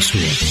convenience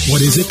store.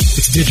 What is it?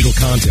 It's digital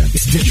content.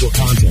 It's digital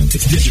content.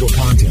 It's digital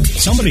content.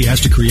 Somebody has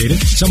to create it.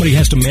 Somebody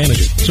has to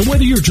manage it. So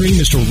whether your dream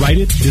is to write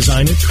it,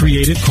 design it,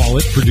 create it, call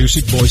it, produce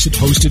it, voice it,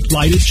 host it,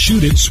 light it,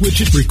 shoot it,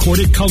 switch it, record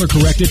it, color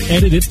correct it,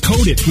 edit it,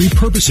 code it,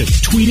 repurpose it,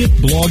 tweet it,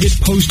 blog it,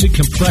 post it,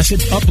 compress it,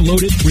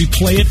 upload it,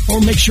 replay it, or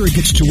make sure it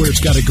gets to where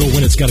it's got to go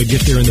when it's got to get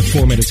there in the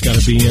format it's got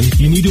to be in,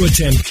 you need to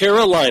attend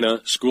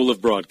Carolina School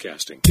of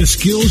Broadcasting. The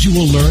skills you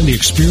will learn, the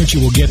experience you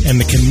will get, and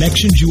the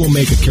connections you will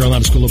make at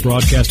Carolina School of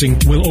Broadcasting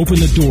will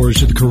open the doors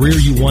to the career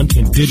you want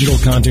in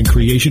digital content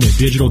creation and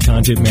digital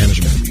content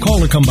management. Call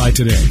or come by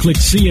today. Click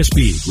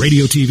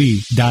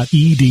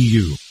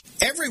csbradiotv.edu.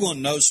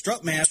 Everyone knows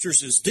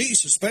Strutmasters is the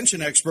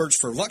suspension experts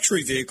for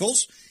luxury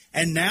vehicles,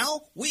 and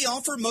now we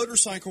offer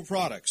motorcycle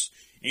products.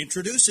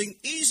 Introducing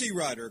Easy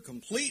Rider,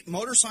 complete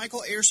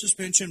motorcycle air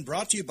suspension,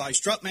 brought to you by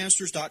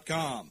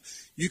Strutmasters.com.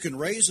 You can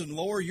raise and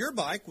lower your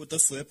bike with the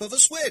flip of a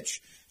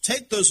switch.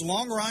 Take those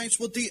long rides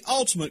with the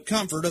ultimate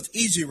comfort of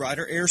Easy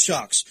Rider air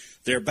shocks.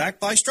 They're backed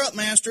by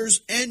Strutmasters,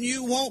 and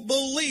you won't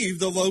believe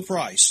the low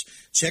price.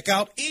 Check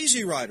out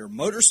Easy Rider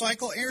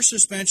motorcycle air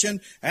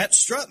suspension at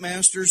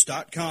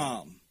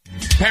Strutmasters.com.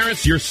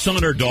 Parents, your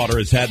son or daughter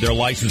has had their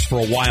license for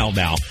a while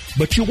now,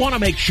 but you want to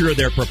make sure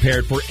they're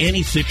prepared for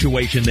any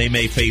situation they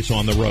may face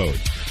on the road.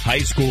 High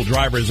school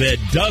driver's ed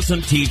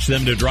doesn't teach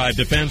them to drive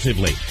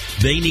defensively.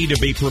 They need to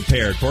be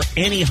prepared for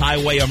any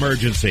highway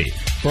emergency.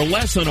 For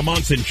less than a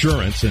month's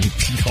insurance, and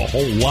a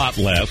whole lot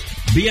less,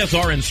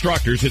 BSR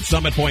instructors at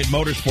Summit Point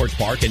Motorsports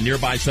Park in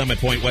nearby Summit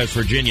Point, West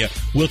Virginia,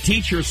 will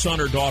teach your son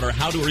or daughter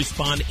how to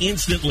respond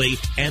instantly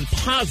and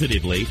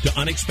positively to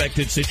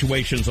unexpected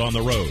situations on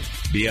the road.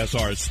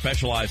 BSR's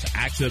specialized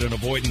accident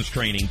avoidance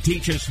training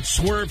teaches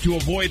swerve to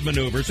avoid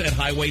maneuvers at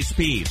highway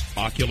speed,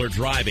 ocular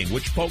driving,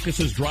 which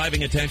focuses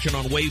driving attention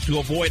on ways to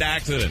avoid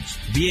accidents,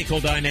 vehicle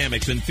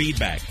dynamics and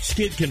feedback,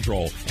 skid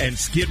control, and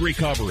skid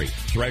recovery,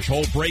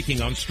 threshold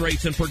braking on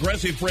straights and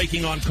progressive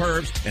braking on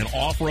curves, and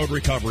off-road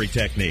recovery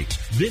techniques.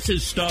 This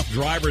is stuff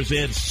driver's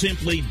ed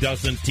simply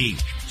doesn't teach.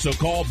 So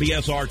call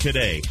BSR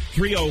today,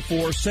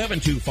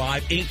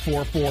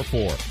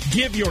 304-725-8444.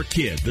 Give your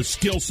kid the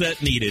skill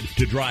set needed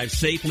to drive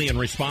safely and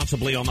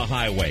responsibly on the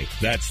highway.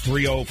 That's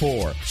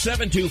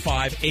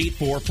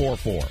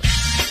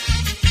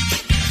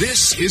 304-725-8444.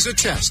 This is a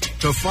test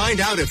to find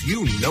out if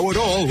you know it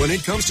all when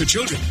it comes to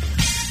children.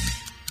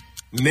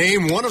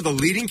 Name one of the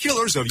leading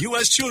killers of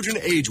U.S. children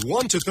age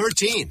 1 to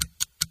 13.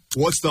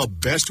 What's the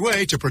best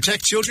way to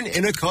protect children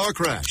in a car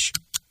crash?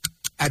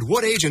 At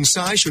what age and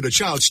size should a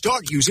child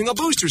start using a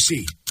booster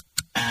seat?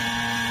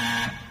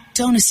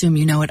 Don't assume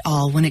you know it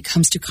all when it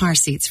comes to car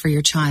seats for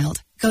your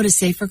child. Go to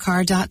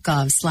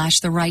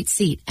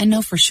safercar.gov/the-right-seat and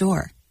know for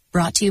sure.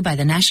 Brought to you by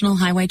the National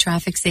Highway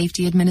Traffic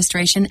Safety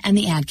Administration and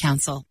the Ad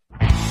Council.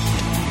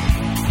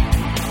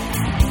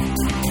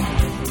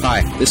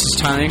 Hi, this is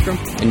Ty Ankrum,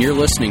 and you're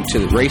listening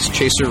to Race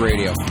Chaser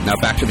Radio. Now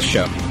back to the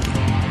show.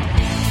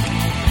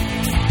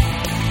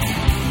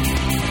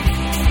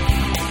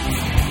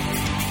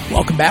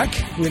 Welcome back.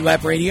 Wheel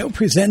Lap Radio,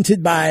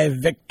 presented by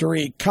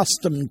Victory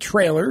Custom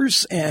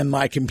Trailers and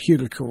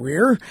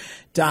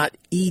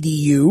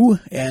mycomputercareer.edu.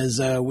 As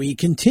we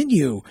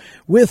continue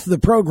with the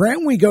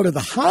program, we go to the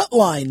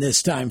hotline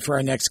this time for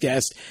our next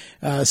guest.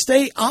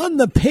 Stay on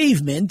the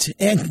pavement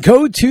and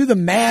go to the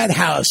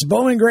Madhouse.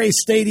 Bowling Grey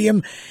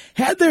Stadium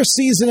had their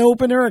season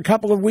opener a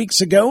couple of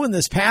weeks ago, and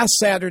this past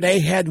Saturday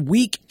had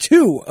week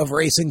 2 of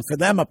racing for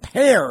them, a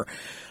pair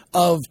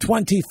of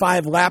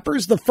 25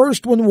 lappers. The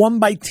first one won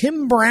by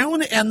Tim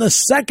Brown, and the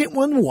second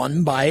one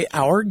won by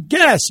our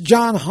guest.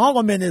 John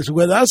Holleman is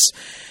with us,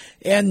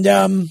 and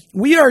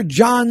we are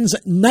John's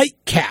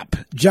nightcap.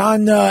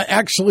 John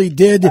actually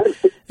did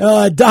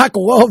Doc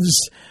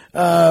Love's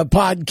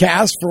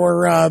podcast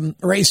for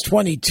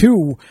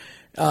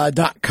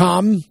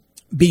Race22.com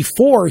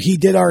before he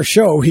did our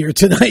show here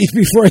tonight,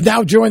 before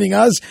now joining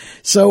us.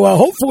 So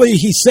hopefully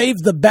he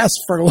saved the best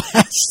for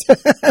last.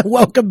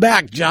 Welcome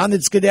back, John.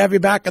 It's good to have you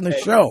back on the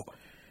show.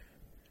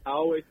 I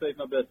always save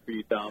my best for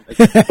you, Tom. It's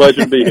a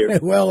pleasure to be here.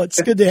 Well,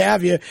 it's good to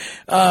have you.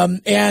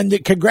 And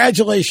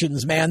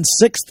congratulations, man.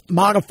 6th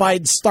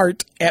modified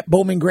start at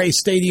Bowling Grey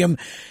Stadium.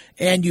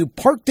 And you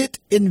parked it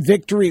in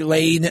victory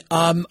lane.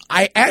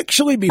 I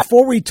actually,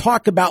 before we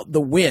talk about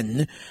the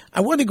win,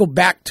 I want to go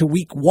back to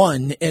week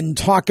 1 and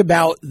talk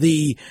about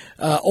the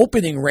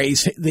opening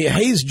race, the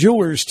Hayes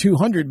Jewelers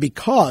 200,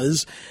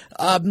 because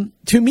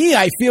to me,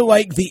 I feel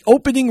like the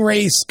opening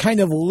race kind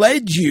of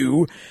led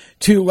you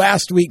to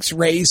last week's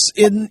race.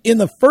 In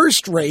the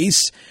first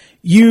race,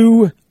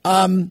 you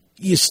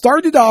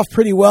started off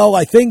pretty well.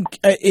 I think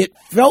it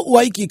felt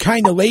like you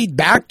kind of laid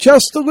back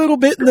just a little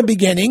bit in the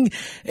beginning.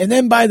 And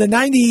then by the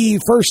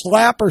 91st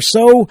lap or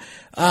so,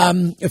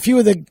 a few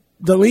of the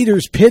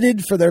leaders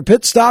pitted for their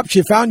pit stops.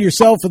 You found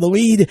yourself in the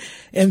lead.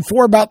 And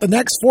for about the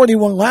next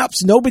 41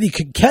 laps, nobody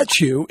could catch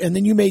you. And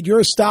then you made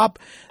your stop.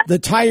 The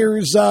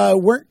tires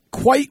weren't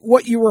quite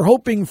what you were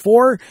hoping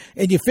for,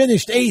 and you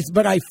finished 8th.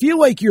 But I feel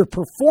like your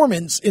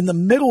performance in the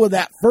middle of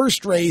that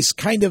first race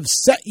kind of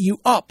set you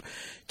up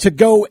to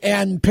go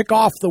and pick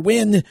off the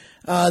win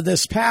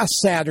this past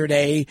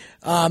Saturday.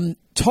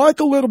 Talk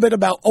a little bit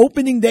about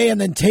opening day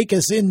and then take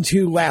us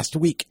into last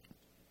week.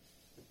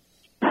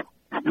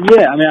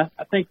 Yeah, I mean,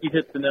 I think you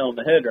hit the nail on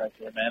the head right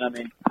there, man. I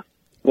mean,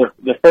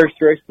 the first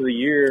race of the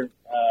year,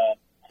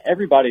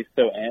 everybody's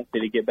so antsy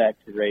to get back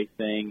to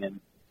racing,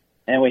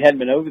 and we hadn't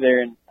been over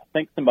there in, I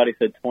think somebody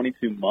said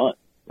 22 months.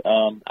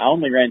 I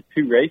only ran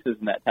 2 races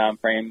in that time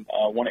frame,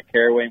 one at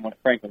Caraway and one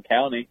at Franklin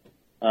County.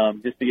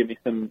 Just to give me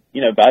some,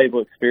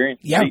 valuable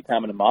experience, seat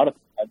time in the modified,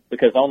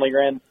 because I only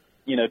ran,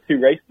 2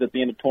 races at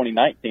the end of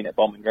 2019 at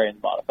Bowling Grey in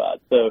the modified.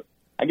 So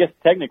I guess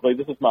technically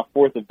this is my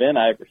 4th event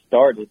I ever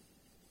started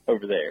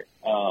over there.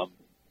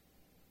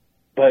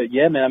 But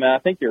yeah, man, I mean, I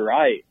think you're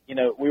right.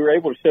 We were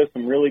able to show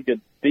some really good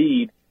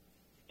speed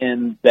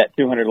in that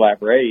 200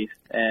 lap race,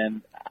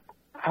 and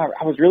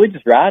I was really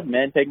just riding,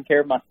 man, taking care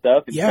of my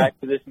stuff in track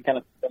position, kind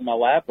of in my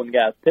lap when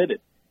guys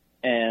pitted.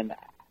 And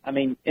I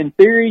mean, in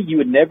theory, you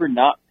would never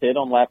not pit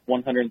on lap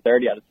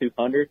 130 out of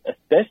 200,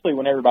 especially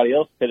when everybody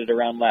else pitted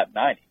around lap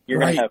 90. You're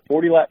going to have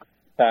 40 lap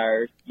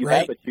tires. You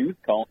have a choose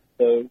cone.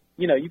 So,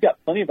 you've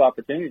got plenty of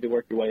opportunity to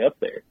work your way up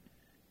there.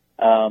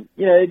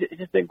 It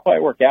just didn't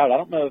quite work out. I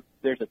don't know if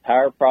there's a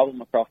tire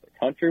problem across the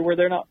country where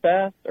they're not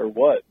fast or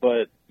what,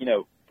 but,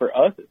 for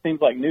us, it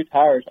seems like new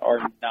tires are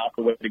not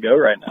the way to go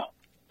right now.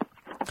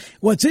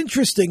 What's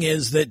interesting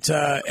is that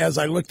as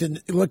I look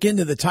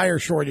into the tire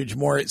shortage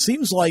more, it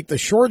seems like the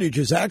shortage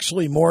is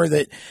actually more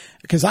that,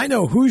 because I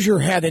know Hoosier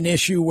had an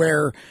issue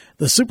where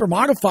the super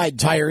modified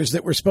tires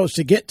that were supposed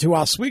to get to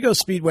Oswego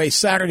Speedway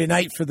Saturday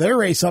night for their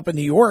race up in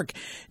New York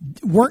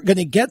weren't going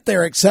to get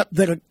there, except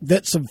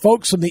that some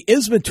folks from the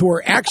ISMA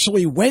Tour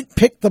actually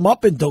picked them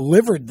up and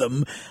delivered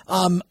them.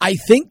 I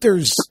think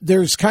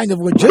there's kind of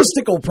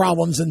logistical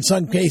problems in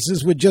some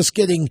cases with just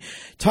getting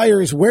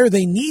tires where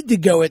they need to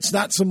go. It's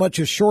not so much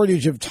a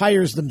shortage of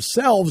tires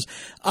themselves.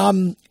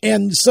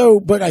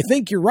 But I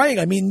think you're right.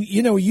 I mean,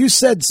 you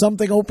said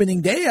something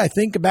opening day, I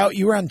think, about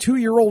you were on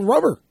 2-year-old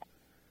rubber.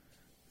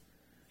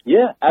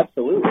 Yeah,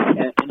 absolutely.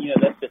 And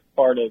that's just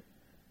part of,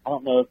 I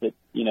don't know if it's,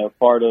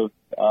 part of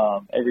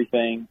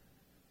everything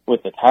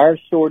with the tire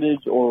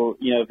shortage or,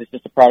 if it's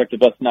just a product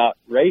of us not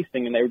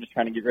racing and they were just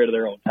trying to get rid of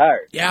their old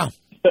tires. Yeah.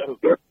 So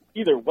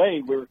either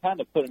way, we were kind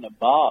of put in a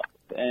box,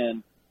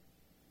 and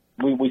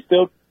we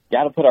still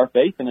got to put our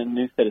faith in a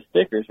new set of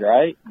stickers,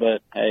 right?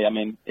 But hey, I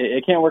mean,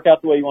 it can't work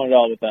out the way you want it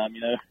all the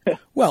time,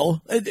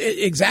 Well,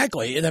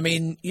 exactly. And I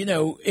mean,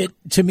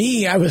 to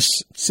me, I was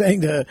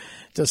saying to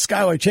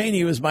Skyler Chaney,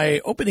 who was my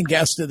opening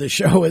guest of the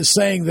show, is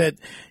saying that,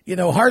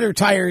 harder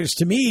tires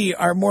to me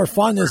are more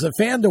fun as a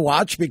fan to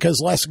watch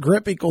because less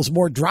grip equals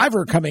more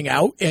driver coming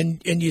out.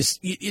 And you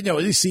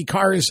see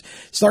cars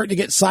starting to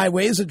get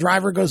sideways. The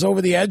driver goes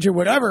over the edge or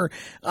whatever.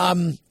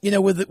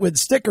 With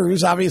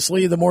stickers,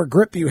 obviously, the more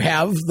grip you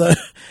have, the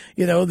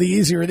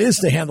easier it is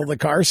to handle the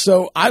car.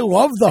 So I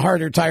love the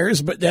harder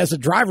tires, but as a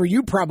driver,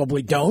 you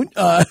probably don't.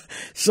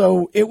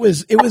 So it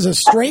was a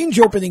strange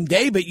opening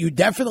day, but you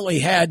definitely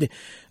had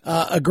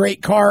a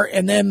great car.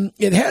 And then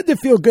it had to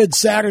feel good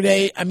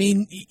Saturday. I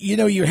mean,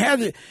 you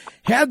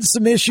had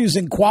some issues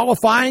in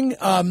qualifying,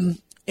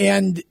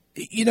 and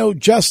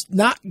just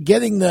not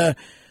getting the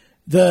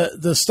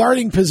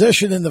starting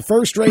position in the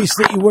first race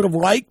that you would have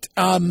liked.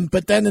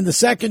 But then in the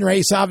second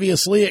race,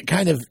 obviously it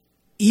kind of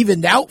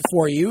evened out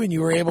for you and you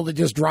were able to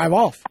just drive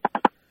off.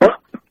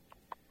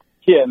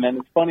 Yeah, man,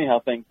 it's funny how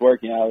things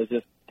work. I was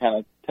just kind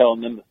of telling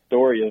them the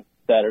story of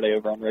Saturday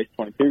over on Race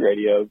 22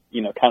 radio,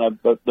 kind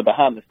of the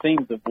behind the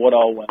scenes of what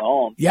all went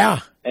on. Yeah.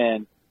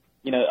 And,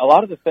 a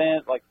lot of the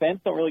fans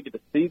don't really get to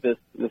see this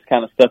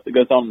kind of stuff that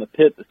goes on in the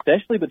pits,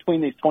 especially between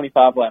these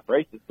 25-lap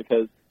races,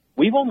 because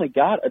we've only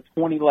got a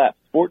 20-lap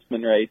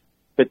sportsman race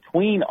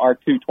between our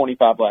two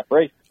 25-lap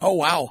races. Oh,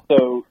 wow.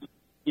 So,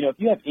 if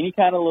you have any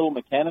kind of little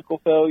mechanical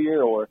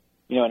failure or,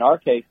 in our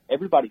case,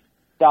 everybody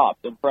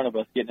stopped in front of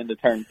us getting into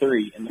turn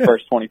 3 in the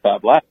first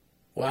 25 laps.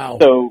 Wow.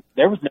 So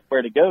there was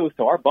nowhere to go,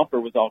 so our bumper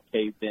was all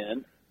caved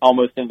in,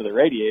 almost into the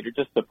radiator,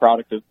 just the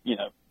product of,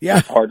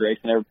 hard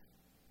racing. Everybody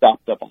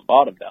stopped up on the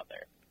bottom down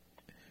there.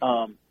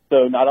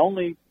 So not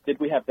only did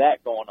we have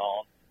that going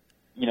on,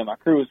 my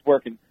crew was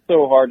working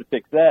so hard to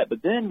fix that,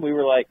 but then we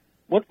were like,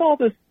 what's all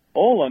this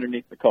oil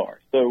underneath the car?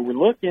 So we're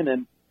looking,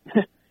 and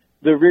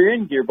the rear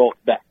end gear bolts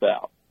backed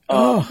out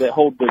that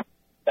hold the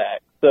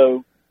back.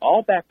 So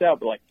all backed out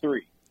but like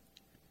 3.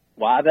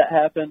 Why that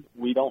happened,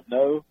 we don't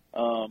know,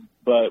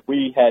 but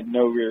we had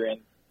no rear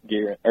end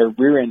gear or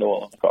rear end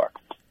oil in the car.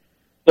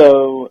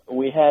 So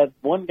we had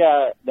one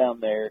guy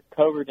down there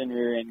covered in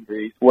rear end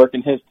grease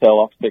working his tail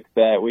off to fix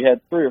that. We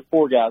had 3 or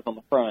 4 guys on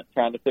the front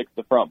trying to fix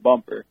the front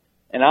bumper.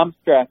 And I'm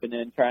strapping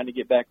in, trying to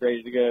get back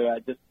ready to go. I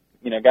just,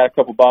 got a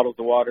couple bottles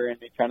of water in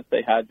me, trying to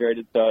stay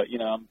hydrated so,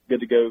 I'm good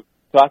to go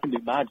so I can do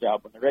my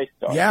job when the race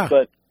starts. Yeah.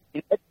 But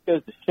it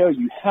goes to show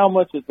you how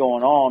much is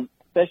going on,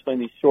 especially in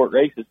these short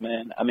races,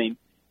 man. I mean,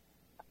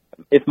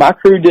 if my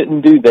crew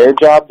didn't do their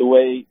job the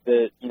way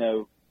that,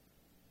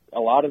 a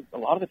lot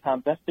of the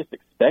times that's just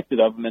expected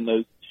of them in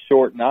those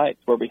short nights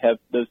where we have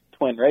those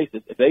twin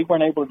races. If they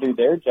weren't able to do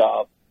their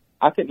job,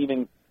 I couldn't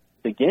even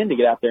begin to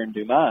get out there and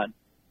do mine.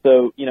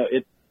 So,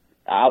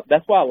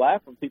 that's why I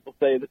laugh when people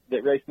say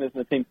that racing isn't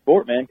a team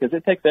sport, man, because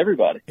it takes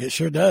everybody. It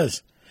sure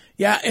does.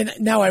 Yeah, and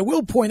now I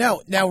will point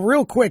out,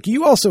 real quick,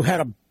 you also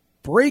had a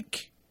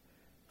brake,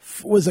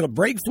 was it a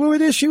brake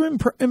fluid issue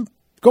in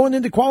going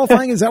into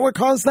qualifying? Is that what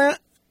caused that?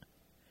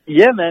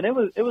 Yeah, man, it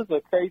was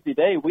a crazy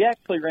day. We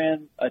actually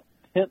ran a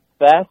 10th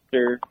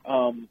faster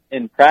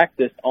in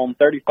practice on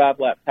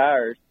 35-lap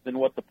tires than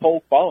what the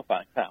pole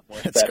qualifying time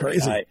was. That's Saturday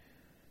crazy. Night.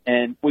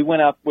 And we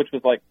went out, which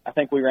was like, I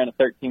think we ran a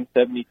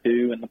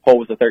 1372 and the pole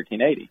was a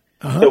 1380.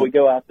 Uh-huh. So we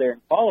go out there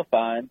and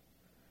qualifying,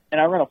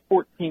 and I run a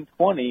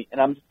 1420,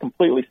 and I'm just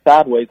completely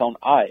sideways on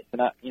ice.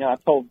 And I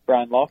told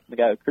Brian Lawson, the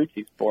guy who crew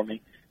chiefs for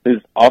me,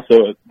 who's also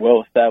a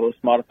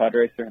well-established modified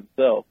racer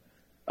himself,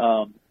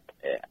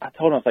 I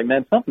told him, I was like,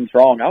 man, something's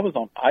wrong. I was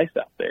on ice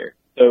out there.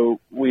 So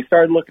we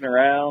started looking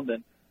around,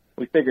 and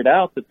we figured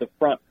out that the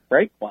front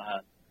brake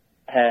line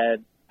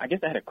had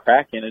a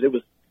crack in it. It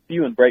was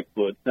spewing brake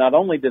fluid. Not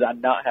only did I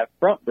not have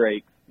front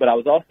brakes, but I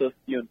was also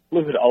spewing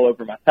fluid all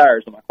over my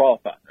tires on my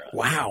qualifying run.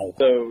 Wow.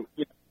 So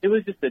it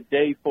was just a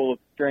day full of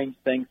strange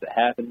things that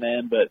happened,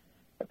 man. But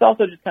it's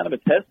also just kind of a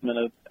testament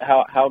of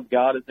how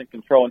God is in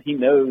control, and he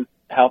knows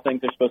how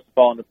things are supposed to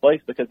fall into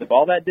place, because if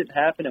all that didn't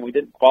happen and we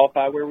didn't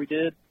qualify where we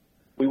did,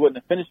 we wouldn't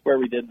have finished where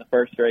we did in the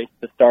first race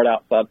to start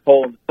outside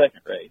pole in the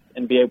second race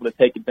and be able to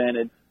take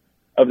advantage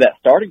of that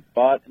starting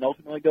spot and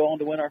ultimately go on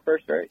to win our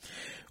first race.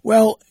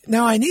 Well,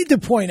 now I need to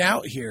point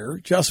out here,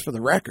 just for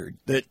the record,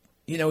 that,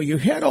 you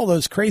had all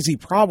those crazy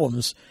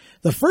problems.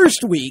 The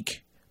first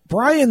week,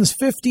 Brian's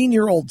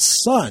 15-year-old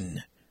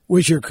son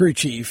was your crew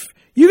chief.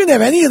 You didn't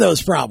have any of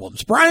those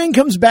problems. Brian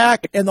comes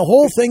back and the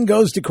whole thing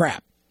goes to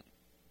crap.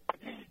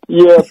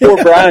 Yeah,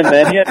 poor Brian,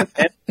 man. He had his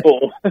hands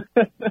full.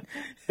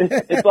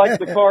 It's like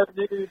the car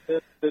knew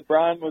that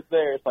Brian was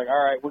there. It's like, all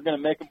right, we're going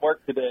to make him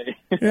work today.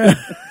 Yeah.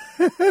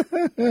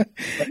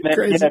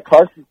 Man,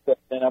 Carson stuff,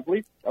 man. I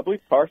believe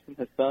Carson,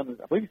 his son,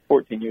 I believe he's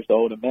 14 years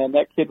old, and man,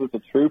 that kid was a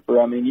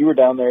trooper. I mean, you were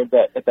down there at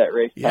that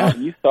race time,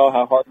 and you saw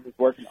how hard he was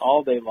working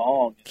all day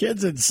long.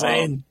 Kid's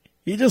insane.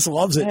 He just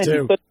loves it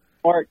too. He's such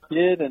a smart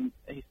kid, and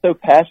he's so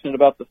passionate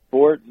about the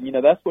sport. And,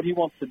 that's what he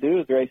wants to do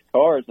is race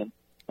cars. And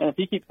if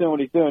he keeps doing what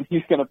he's doing,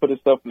 he's going to put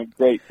himself in a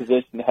great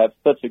position to have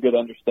such a good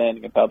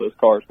understanding of how those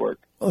cars work.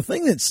 Well, the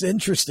thing that's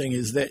interesting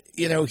is that,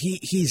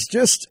 he's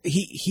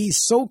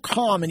so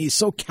calm and he's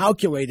so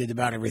calculated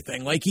about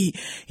everything. Like he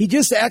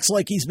just acts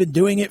like he's been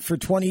doing it for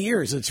 20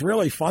 years. It's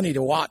really funny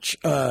to watch.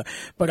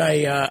 But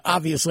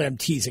obviously I'm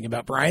teasing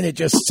about Brian. It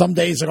just, some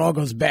days it all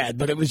goes bad,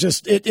 but it was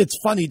just, it's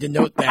funny to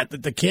note that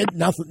the kid,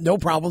 no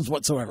problems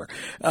whatsoever.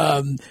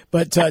 No,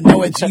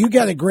 you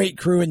got a great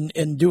crew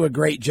and do a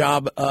great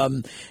job.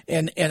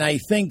 And I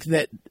think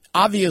that,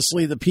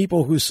 obviously, the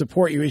people who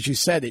support you, as you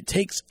said, it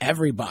takes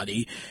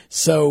everybody.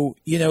 So,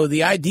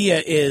 the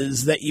idea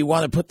is that you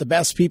want to put the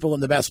best people in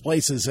the best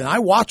places. And I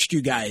watched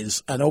you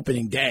guys on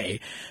opening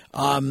day,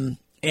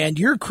 and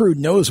your crew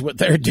knows what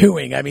they're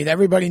doing. I mean,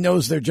 everybody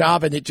knows their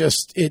job, and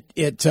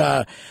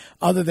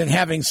other than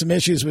having some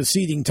issues with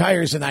seating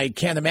tires, and I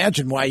can't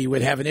imagine why you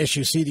would have an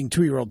issue seating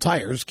 2-year-old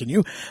tires, can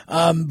you?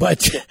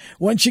 But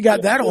once you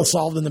got that all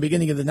solved in the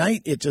beginning of the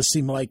night, it just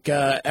seemed like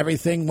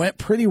everything went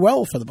pretty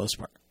well for the most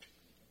part.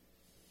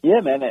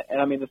 Yeah, man,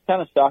 and I mean, it's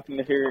kind of shocking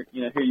to hear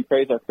you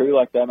praise our crew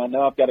like that. I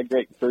know I've got a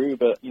great crew,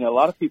 but, a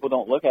lot of people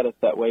don't look at us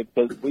that way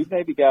because we've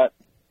maybe got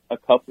a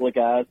couple of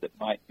guys that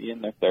might be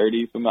in their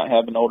 30s. We might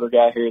have an older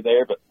guy here or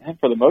there, but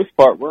for the most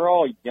part, we're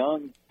all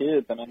young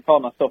kids. I mean, I'm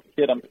calling myself a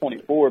kid. I'm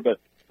 24, but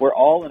we're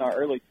all in our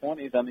early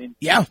 20s. I mean,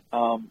 yeah.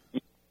 A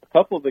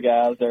couple of the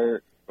guys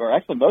or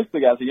actually most of the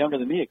guys are younger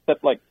than me,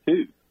 except like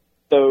 2.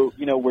 So,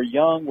 we're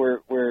young.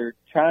 We're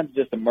trying to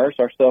just immerse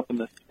ourselves in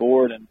the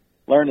sport and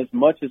learn as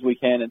much as we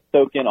can and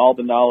soak in all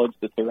the knowledge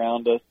that's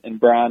around us and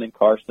Brian and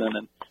Carson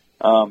and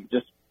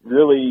just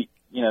really,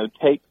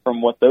 take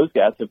from what those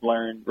guys have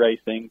learned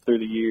racing through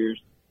the years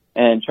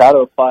and try to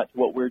apply it to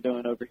what we're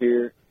doing over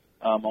here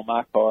on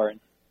my car.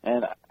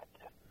 And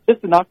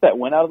just to knock that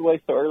win out of the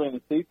way so early in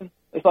the season,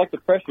 it's like the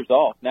pressure's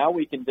off. Now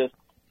we can just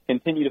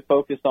continue to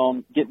focus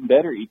on getting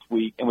better each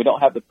week, and we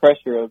don't have the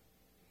pressure of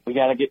we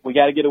got to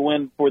get a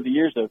win before the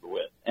year's over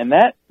with. And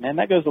that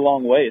goes a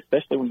long way,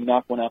 especially when you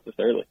knock one out this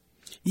early.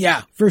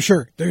 Yeah, for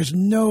sure. There's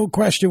no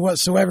question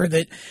whatsoever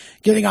that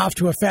getting off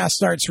to a fast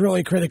start's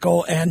really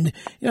critical. And,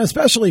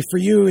 especially for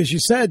you, as you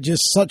said,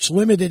 just such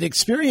limited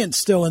experience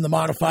still in the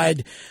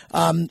modified.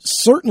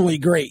 Certainly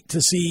great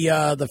to see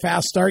the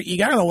fast start. You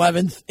got an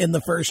 11th in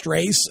the first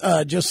race.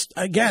 Just,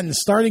 again,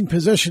 starting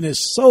position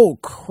is so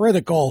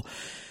critical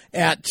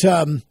at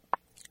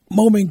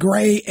Moment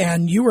Gray,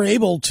 and you were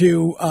able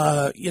to,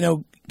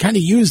 kind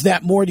of use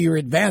that more to your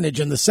advantage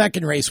in the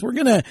second race. We're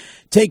going to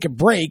take a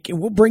break, and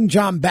we'll bring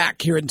John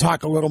back here and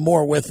talk a little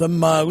more with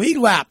him. Lead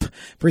Lap,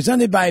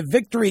 presented by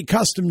Victory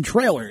Custom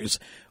Trailers,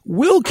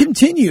 will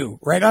continue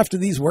right after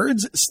these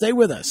words. Stay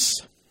with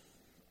us.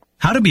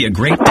 How to be a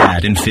great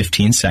dad in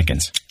 15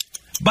 seconds.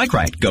 Bike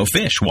ride, go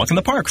fish, walk in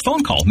the park,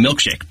 phone call,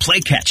 milkshake, play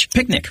catch,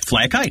 picnic,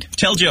 fly a kite,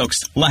 tell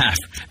jokes, laugh,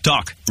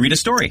 talk, read a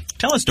story,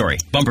 tell a story,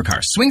 bumper car,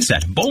 swing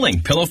set,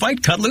 bowling, pillow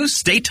fight, cut loose,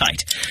 stay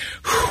tight.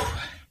 Whew.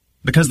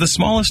 Because the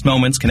smallest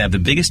moments can have the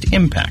biggest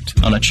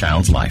impact on a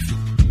child's life.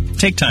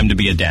 Take time to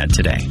be a dad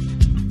today.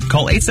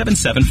 Call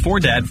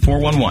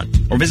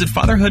 877-4DAD-411 or visit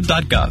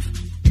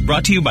fatherhood.gov.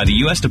 Brought to you by the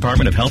U.S.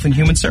 Department of Health and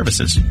Human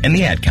Services and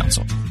the Ad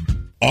Council.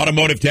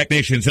 Automotive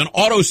technicians and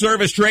auto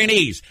service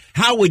trainees,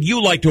 how would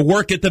you like to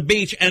work at the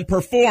beach and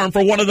perform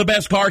for one of the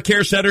best car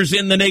care centers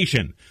in the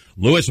nation?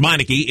 Louis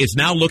Meineke is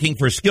now looking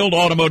for skilled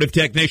automotive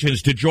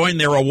technicians to join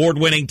their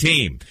award-winning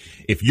team.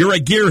 If you're a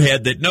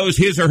gearhead that knows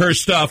his or her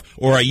stuff,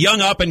 or a young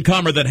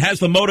up-and-comer that has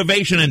the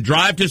motivation and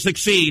drive to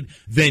succeed,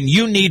 then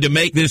you need to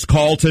make this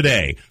call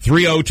today.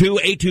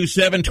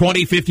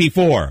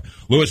 302-827-2054.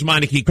 Louis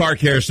Meineke Car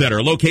Care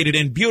Center, located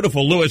in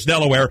beautiful Lewis,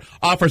 Delaware,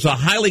 offers a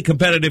highly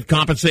competitive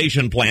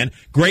compensation plan,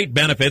 great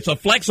benefits, a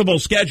flexible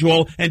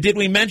schedule, and did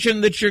we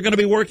mention that you're going to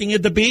be working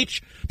at the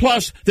beach?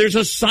 Plus, there's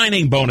a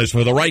signing bonus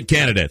for the right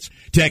candidates.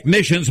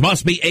 Technicians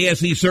must be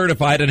ASE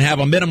certified and have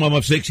a minimum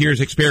of 6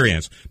 years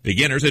experience.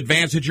 Beginners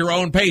advance at your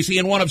own pace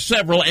in one of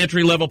several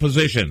entry-level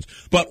positions.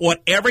 But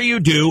whatever you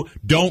do,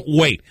 don't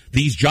wait.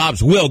 These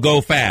jobs will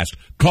go fast.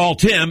 Call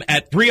Tim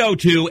at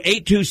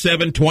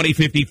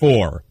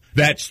 302-827-2054.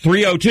 That's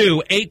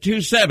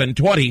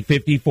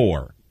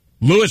 302-827-2054.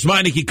 Louis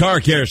Meineke Car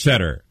Care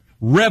Center.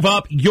 Rev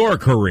up your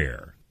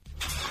career.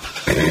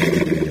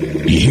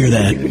 You hear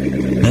that?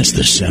 That's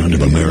the sound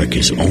of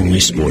America's only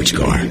sports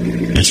car.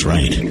 That's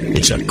right.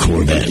 It's a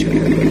Corvette.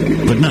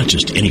 But not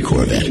just any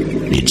Corvette.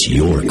 It's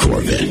your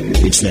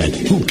Corvette. It's that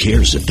who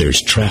cares if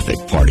there's traffic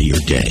part of your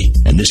day.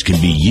 And this can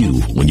be you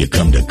when you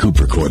come to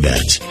Cooper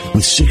Corvettes.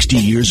 With 60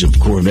 years of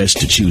Corvettes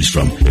to choose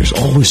from, there's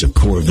always a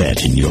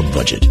Corvette in your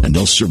budget. And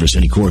they'll service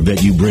any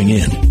Corvette you bring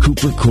in.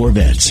 Cooper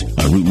Corvettes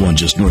on Route 1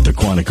 just north of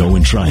Quantico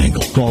and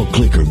Triangle. Call,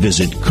 click, or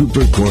visit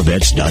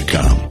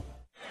CooperCorvettes.com.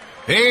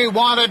 He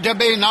wanted to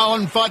be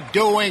known for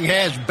doing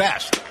his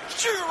best.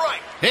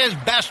 His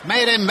best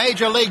mate in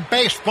Major League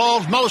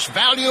Baseball's most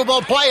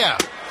valuable player.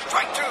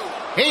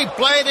 He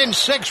played in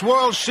 6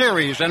 World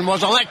Series and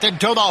was elected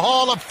to the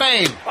Hall of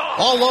Fame.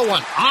 Although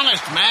an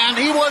honest man,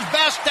 he was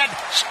best at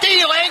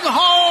stealing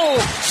home.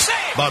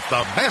 But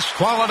the best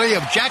quality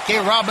of Jackie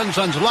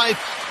Robinson's life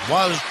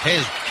was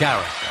his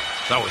character.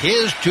 So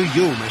here's to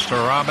you, Mr.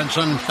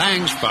 Robinson.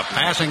 Thanks for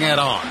passing it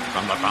on.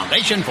 From the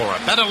Foundation for a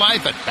Better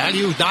Life at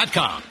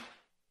Values.com.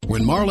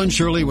 When Marlon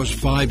Shirley was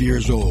 5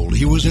 years old,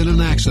 he was in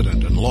an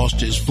accident and lost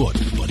his foot,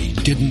 but he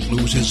didn't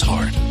lose his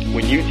heart.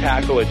 When you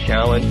tackle a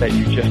challenge that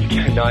you just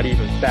cannot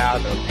even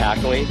fathom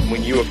tackling,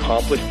 when you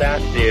accomplish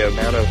that, the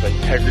amount of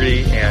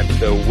integrity and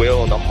the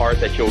will and the heart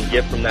that you'll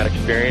get from that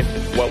experience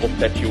is what will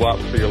set you up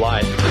for your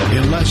life.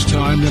 In less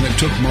time than it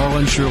took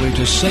Marlon Shirley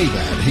to say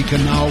that, he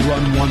can now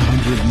run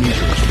 100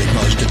 meters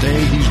because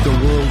today he's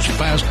the world's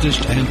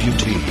fastest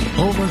amputee.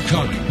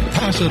 Overcoming.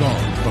 Pass it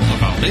on from the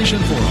Foundation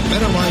for a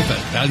Better Life at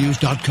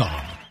Values.com.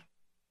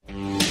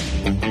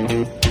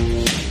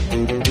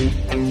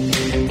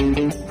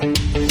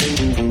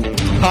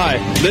 Hi,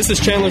 this is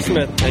Chandler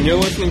Smith, and you're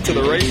listening to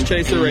the Race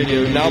Chaser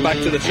Radio. Now back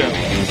to the show.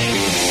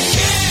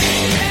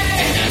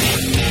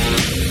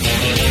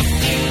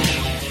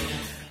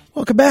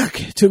 Welcome back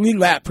to Lead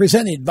Lap,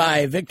 presented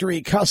by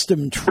Victory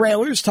Custom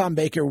Trailers. Tom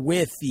Baker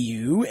with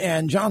you,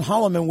 and John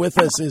Holleman with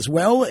us as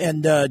well.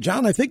 And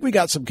John, I think we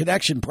got some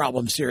connection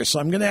problems here, so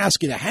I'm going to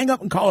ask you to hang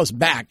up and call us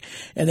back,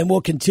 and then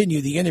we'll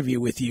continue the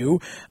interview with you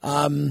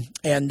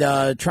and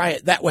try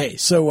it that way.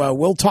 So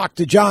we'll talk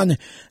to John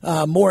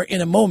more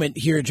in a moment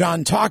here.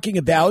 John talking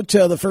about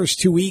the first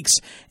 2 weeks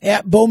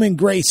at Bowman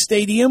Gray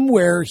Stadium,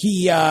 where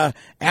he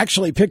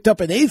actually picked up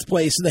an 8th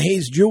place in the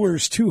Hayes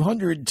Jewelers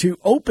 200 to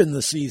open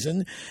the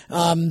season.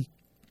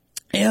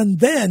 And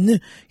then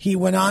he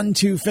went on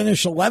to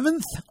finish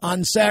 11th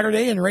on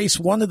Saturday in race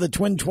 1 of the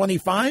Twin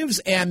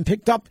 25s and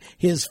picked up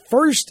his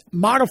first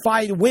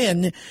modified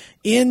win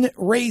in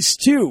race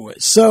 2.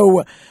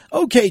 So,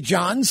 okay,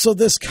 John, so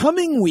this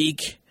coming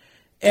week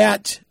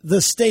at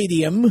the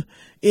stadium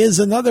is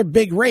another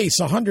big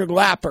race, a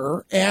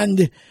 100-lapper,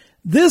 and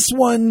this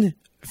one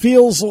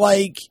feels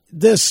like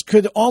this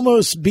could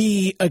almost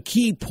be a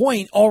key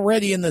point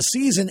already in the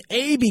season,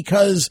 A,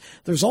 because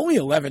there's only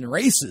 11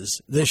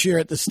 races this year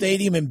at the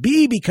stadium, and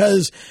B,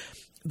 because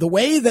the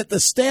way that the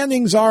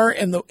standings are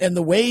and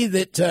the way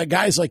that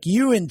guys like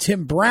you and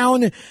Tim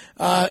Brown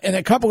and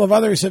a couple of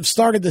others have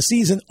started the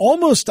season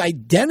almost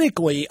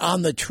identically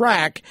on the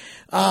track,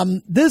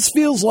 this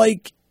feels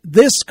like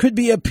this could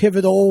be a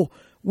pivotal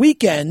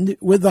weekend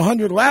with the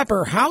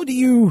 100-lapper. How do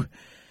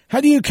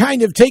you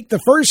kind of take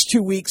the first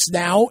 2 weeks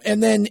now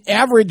and then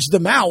average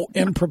them out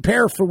and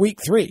prepare for week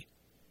 3?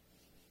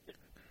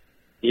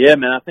 Yeah,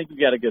 man, I think you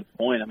got a good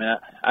point. I mean,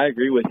 I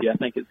agree with you. I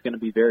think it's going to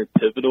be very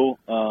pivotal.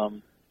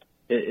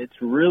 It's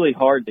really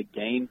hard to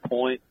gain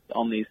points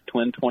on these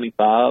Twin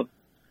 25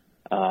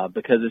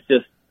 because it's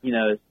just,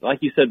 it's, like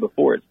you said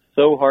before, it's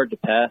so hard to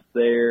pass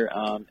there.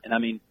 And, I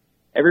mean,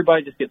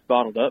 everybody just gets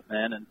bottled up,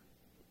 man, and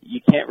you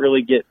can't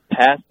really get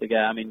past the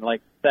guy. I mean,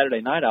 like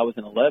Saturday night, I was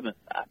in 11th.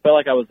 I felt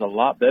like I was a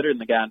lot better than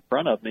the guy in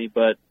front of me,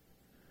 but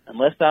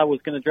unless I was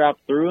going to drop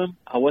through him,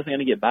 I wasn't going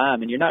to get by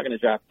him. And you're not going to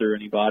drop through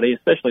anybody,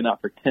 especially not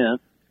for 10th.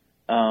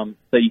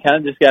 So you kind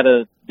of just got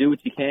to do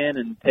what you can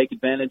and take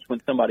advantage when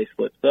somebody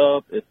slips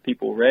up. If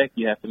people wreck,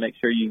 you have to make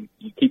sure you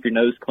keep your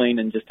nose clean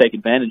and just take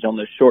advantage on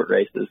those short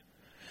races.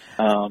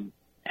 And,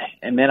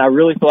 man, I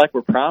really feel like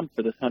we're primed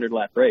for this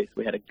 100-lap race.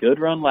 We had a good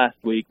run last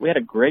week. We had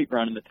a great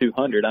run in the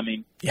 200. I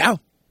mean, yeah,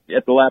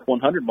 at the lap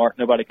 100 mark,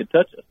 nobody could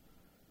touch us.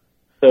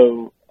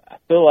 So I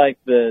feel like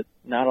that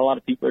not a lot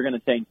of people are going to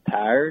change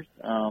tires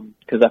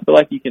because I feel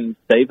like you can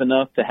save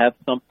enough to have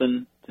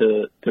something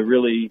to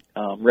really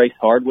race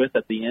hard with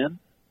at the end.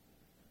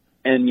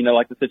 And,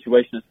 like the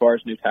situation as far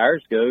as new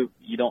tires go,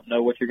 you don't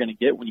know what you're going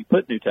to get when you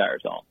put new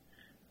tires on.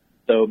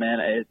 So, man,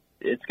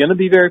 it's going to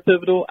be very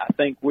pivotal. I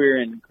think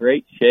we're in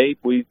great shape.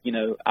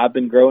 I've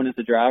been growing as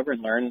a driver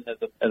and learning as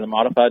a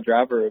modified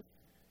driver of,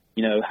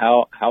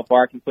 how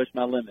far I can push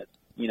my limits.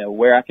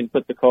 Where I can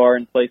put the car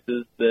in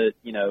places that,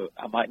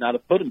 I might not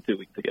have put them 2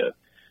 weeks ago.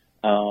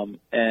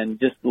 And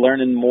just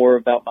learning more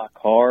about my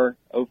car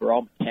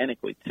overall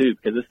mechanically, too,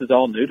 because this is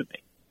all new to me.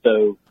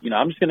 So,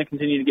 I'm just going to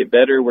continue to get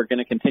better. We're going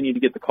to continue to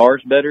get the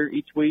cars better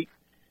each week.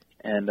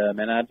 And,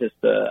 man,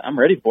 I'm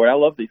ready for it. I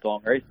love these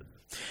long races.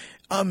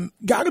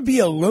 Got to be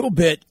a little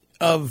bit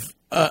of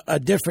a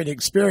different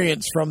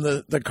experience from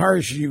the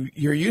cars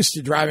you're used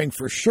to driving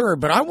for sure.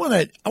 But I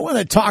want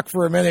to talk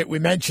for a minute. We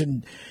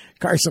mentioned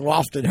Carson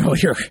Lofton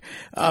earlier.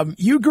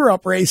 You grew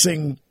up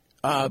racing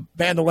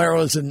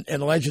Bandoleros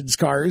and Legends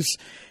cars,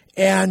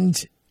 and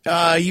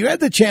you had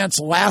the chance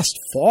last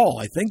fall,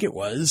 I think it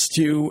was,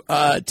 to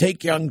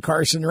take young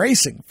Carson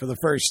racing for the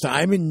first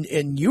time,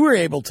 and you were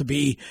able to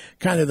be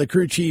kind of the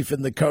crew chief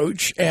and the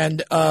coach.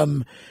 And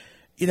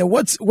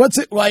what's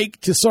it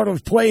like to sort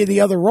of play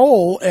the other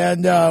role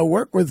and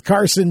work with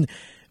Carson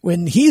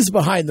when he's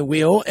behind the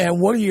wheel, and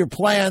what are your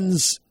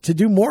plans to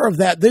do more of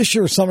that this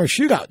year? Summer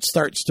Shootout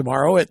starts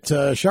tomorrow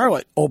at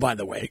Charlotte. Oh, by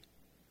the way.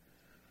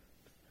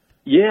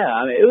 Yeah,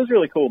 I mean, it was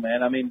really cool,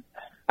 man. I mean,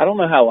 I don't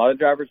know how a lot of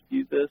drivers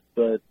view this,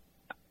 but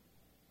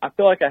I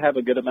feel like I have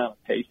a good amount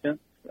of patience.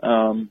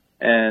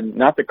 And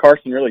not that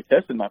Carson really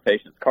tested my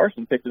patience.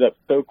 Carson picked it up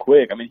so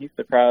quick. I mean, he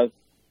surprised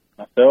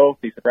myself.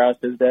 He surprised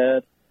his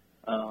dad.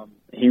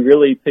 He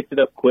really picked it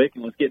up quick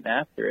and was getting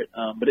after it.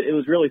 But it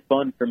was really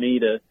fun for me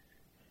to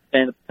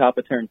stand at the top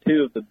of turn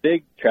 2 of the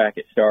big track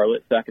at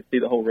Charlotte so I could see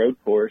the whole road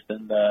course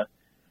and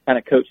kind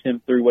of coach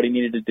him through what he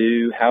needed to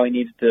do, how he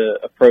needed to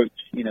approach,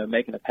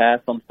 making a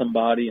pass on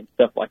somebody and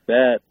stuff like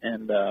that.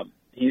 And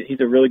he's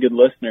a really good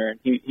listener, and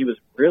he was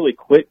really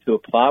quick to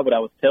apply what I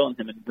was telling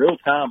him in real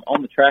time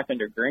on the track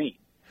under green,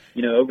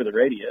 over the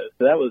radio.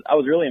 So I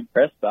was really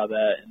impressed by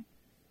that. And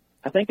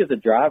I think as a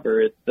driver,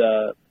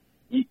 it's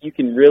you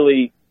can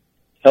really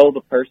tell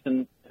the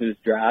person who's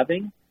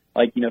driving.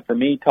 Like, for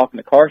me, talking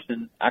to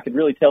Carson, I could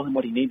really tell him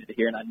what he needed to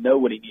hear, and I know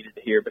what he needed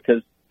to hear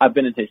because I've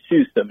been in his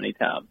shoes so many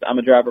times. I'm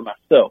a driver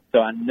myself, so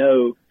I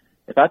know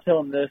if I tell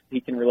him this,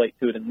 he can relate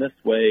to it in this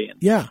way.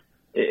 And yeah.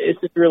 It's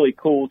just really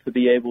cool to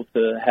be able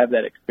to have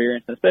that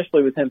experience,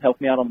 especially with him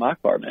helping me out on my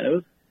car, man.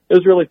 It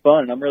was really fun,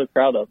 and I'm really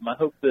proud of him. I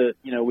hope that,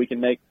 we can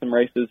make some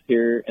races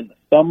here in the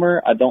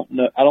summer. I don't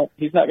know.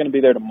 He's not going to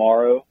be there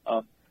tomorrow.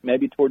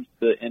 Maybe towards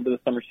the end of the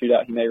summer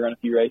shootout, he may run a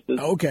few races.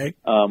 Okay.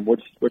 We're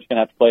just going to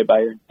have to play it by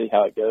ear and see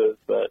how it goes.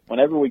 But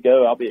whenever we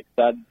go, I'll be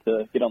excited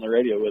to get on the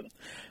radio with him.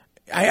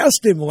 I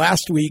asked him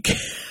last week, I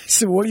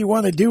said, what do you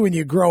want to do when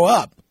you grow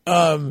up?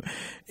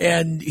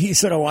 And he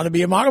said, I want to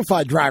be a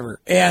modified driver.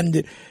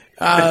 And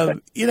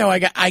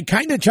I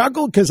kind of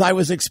chuckled because I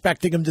was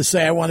expecting him to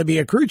say, I want to be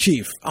a crew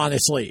chief,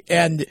 honestly.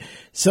 And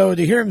so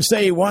to hear him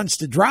say he wants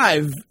to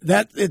drive,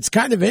 that it's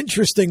kind of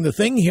interesting.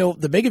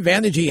 The big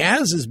advantage he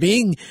has is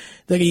being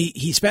that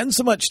he spends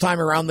so much time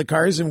around the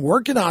cars and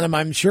working on them.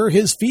 I'm sure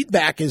his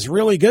feedback is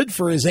really good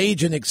for his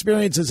age and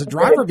experience as a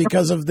driver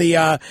because of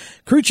the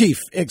crew chief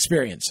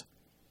experience.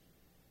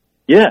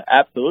 Yeah,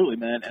 absolutely,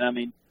 man. And I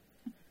mean,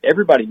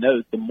 everybody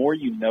knows the more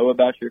you know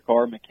about your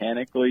car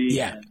mechanically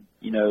and,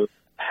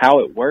 how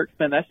it works,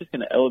 man, that's just going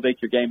to elevate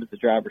your game as a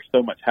driver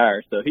so much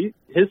higher. So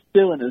his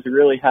ceiling is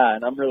really high,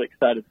 and I'm really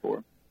excited for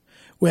him.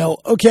 Well,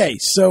 okay,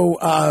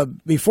 so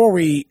before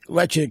we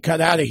let you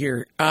cut out of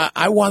here,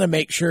 I want to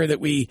make sure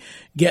that we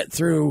get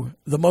through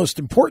the most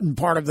important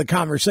part of the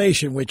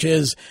conversation, which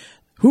is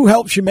who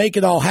helps you make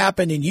it all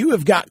happen, and you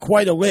have got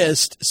quite a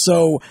list.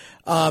 So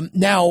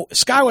now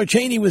Skyler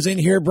Chaney was in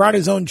here, brought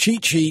his own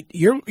cheat sheet.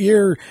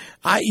 You're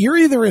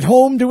either at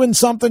home doing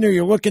something or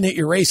you're looking at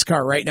your race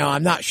car right now.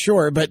 I'm not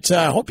sure, but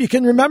I hope you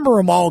can remember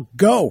them all.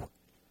 Go.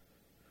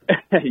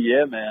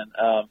 Yeah, man.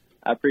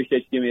 I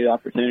appreciate you giving me the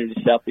opportunity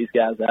to shout these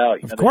guys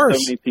out. Of course.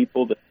 There's so many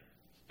people that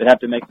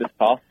have to make this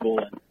possible,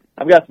 and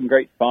I've got some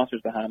great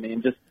sponsors behind me,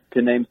 and just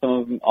to name some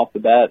of them off the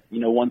bat,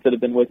 ones that have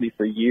been with me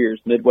for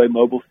years: Midway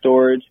Mobile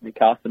Storage,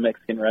 Mikasa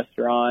Mexican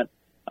Restaurant,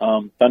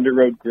 Thunder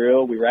Road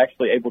Grill. We were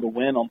actually able to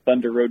win on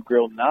Thunder Road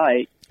Grill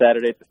night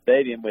Saturday at the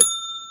stadium, which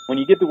when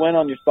you get to win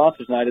on your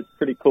sponsors night, it's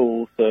pretty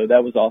cool. So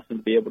that was awesome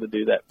to be able to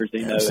do that for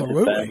Zeno and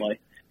his family.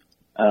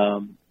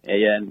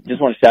 And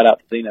just want to shout out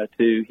to Zeno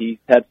too. He's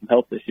had some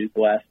health issues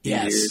the last few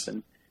years,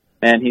 and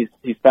man,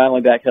 he's finally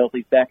back healthy.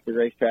 He's back at the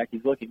racetrack.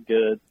 He's looking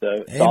good. So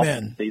it's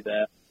awesome to see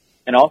that.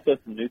 And also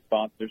some new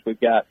sponsors. We've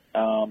got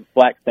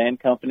Black Sand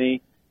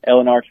Company,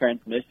 L&R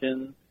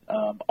Transmissions,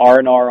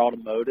 R&R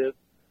Automotive,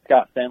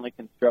 Scott Stanley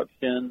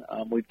Construction.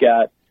 We've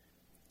got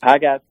Hi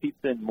Guys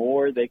Pizza and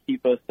more. They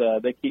keep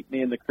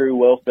me and the crew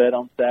well fed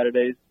on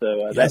Saturdays.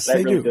 So that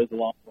really goes a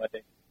long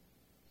way.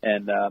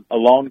 And a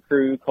lawn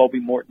crew, Colby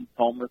Morton's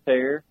Home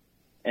Repair.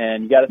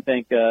 And you got to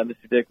thank Mr.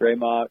 Dick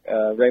Raymont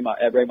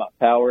at Raymont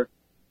Power.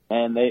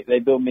 And they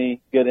build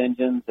me good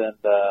engines, and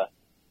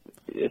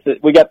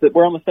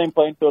we're on the same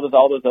playing field as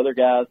all those other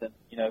guys. And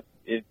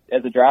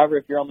as a driver,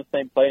 if you're on the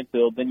same playing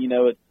field, then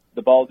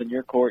the ball's in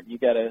your court, and you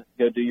got to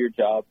go do your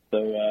job.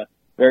 So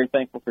very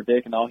thankful for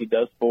Dick and all he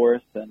does for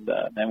us, and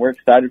we're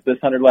excited for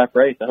this 100-lap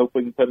race. I hope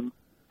we can put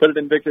it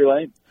in victory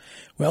lane.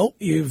 Well,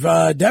 you've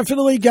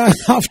definitely got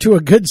off to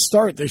a good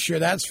start this year,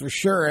 that's for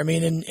sure. I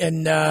mean,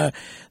 and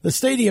the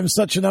stadium's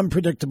such an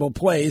unpredictable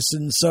place,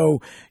 and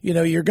so,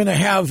 you're going to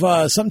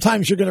have,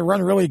 sometimes you're going to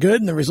run really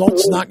good and the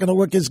result's not going to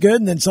look as good,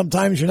 and then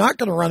sometimes you're not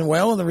going to run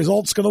well and the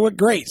result's going to look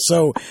great.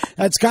 So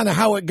that's kind of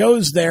how it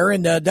goes there,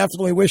 and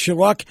definitely wish you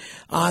luck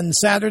on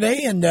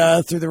Saturday and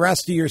through the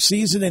rest of your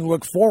season, and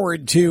look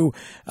forward to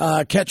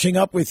catching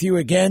up with you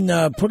again.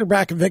 Put her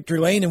back in victory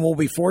lane, and we'll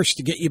be forced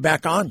to get you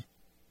back on.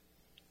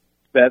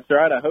 That's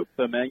right. I hope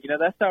so, man.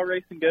 That's how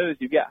racing goes.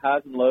 You've got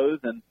highs and lows,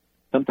 and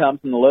sometimes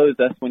in the lows,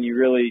 that's when you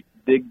really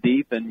dig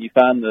deep and you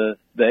find the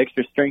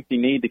extra strength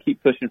you need to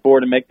keep pushing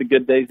forward and make the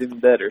good days even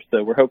better.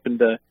 So we're hoping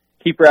to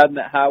keep riding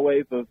that high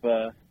wave of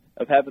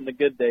having the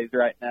good days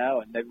right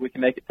now, and maybe we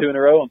can make it 2 in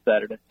a row on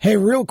Saturday. Hey,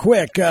 real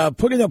quick,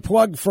 put in a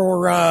plug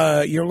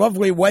for your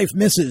lovely wife,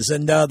 Mrs.,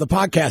 and the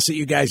podcast that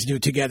you guys do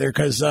together,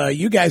 because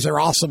you guys are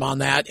awesome on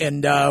that,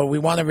 and we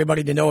want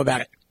everybody to know about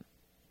it.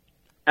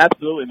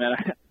 Absolutely, man.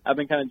 I've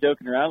been kind of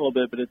joking around a little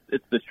bit, but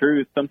it's the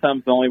truth.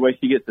 Sometimes the only way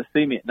she gets to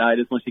see me at night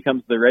is when she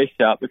comes to the race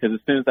shop, because as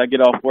soon as I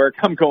get off work,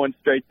 I'm going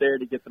straight there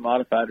to get the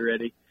modified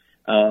ready.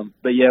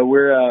 But yeah,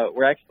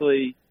 we're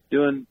actually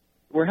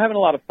we're having a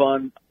lot of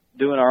fun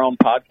doing our own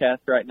podcast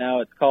right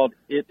now. It's called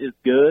It Is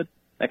Good.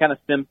 That kind of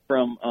stems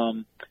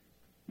from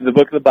the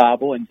book of the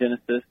Bible in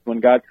Genesis. When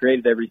God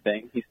created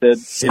everything, he said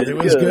it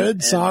was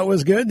good, saw it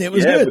was good, and it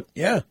was good.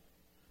 Yeah.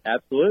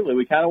 Absolutely.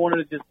 We kind of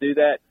wanted to just do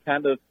that,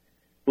 kind of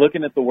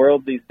looking at the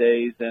world these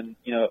days, and,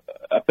 you know,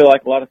 I feel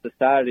like a lot of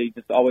society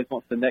just always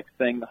wants the next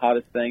thing, the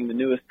hottest thing, the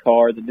newest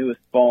car, the newest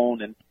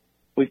phone, and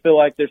we feel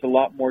like there's a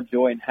lot more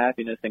joy and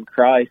happiness in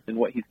Christ and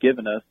what he's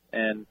given us,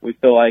 and we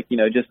feel like, you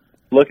know, just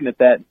looking at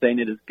that and saying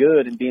it is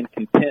good and being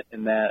content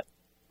in that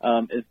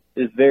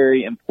is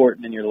very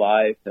important in your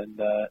life, and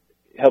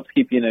helps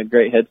keep you in a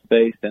great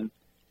headspace, and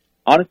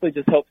honestly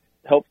just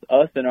helps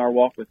us in our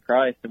walk with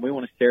Christ, and we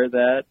want to share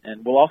that.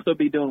 And we'll also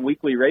be doing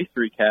weekly race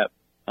recaps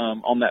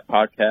on that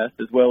podcast,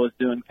 as well as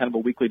doing kind of a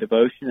weekly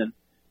devotion, and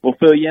we'll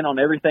fill you in on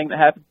everything that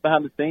happens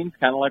behind the scenes,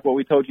 kind of like what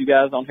we told you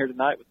guys on here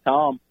tonight with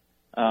Tom.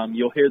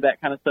 You'll hear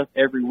that kind of stuff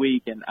every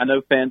week, and I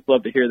know fans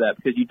love to hear that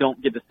because you don't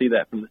get to see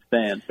that from the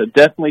stand. So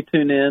definitely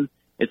tune in.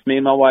 It's me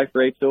and my wife,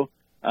 Rachel.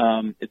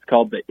 It's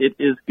called the It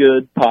Is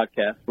Good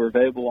podcast. We're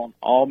available on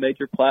all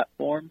major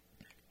platforms.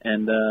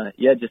 And,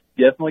 yeah, just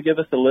definitely give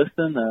us a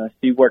listen.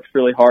 She works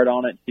really hard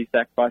on it. She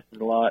sacrifices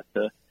a lot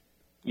to,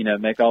 you know,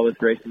 make all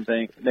this racing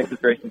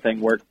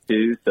thing work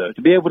too. So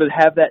to be able to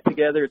have that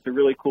together, it's a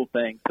really cool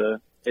thing. So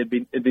it'd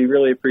be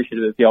really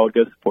appreciative if y'all would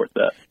go support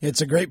that.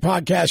 It's a great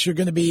podcast. You're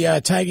going to be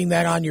tagging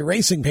that on your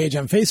racing page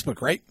on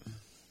Facebook, right?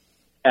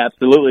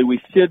 Absolutely.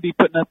 We should be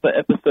putting up the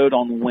episode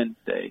on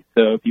Wednesday.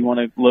 So if you want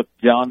to look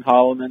John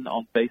Holleman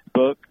on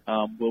Facebook,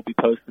 we'll be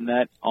posting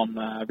that on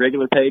my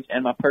regular page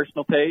and my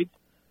personal page.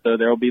 So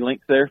there will be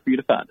links there for you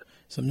to find it.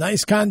 Some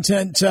nice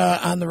content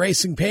on the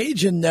racing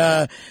page, and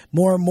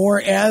more and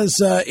more as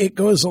it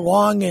goes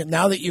along. And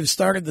now that you've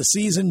started the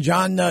season,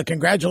 John,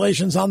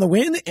 congratulations on the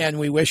win, and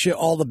we wish you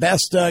all the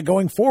best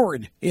going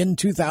forward in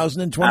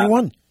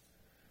 2021.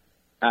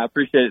 I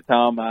appreciate it,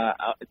 Tom.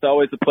 It's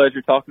always a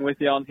pleasure talking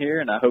with you on here,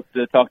 and I hope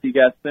to talk to you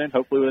guys soon,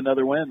 hopefully with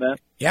another win, man.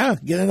 Yeah,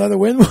 get another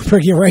win. We'll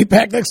bring you right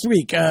back next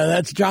week.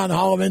 That's John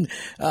Holleman,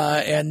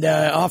 and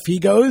off he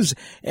goes.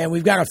 And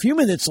we've got a few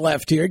minutes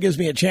left here. It gives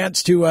me a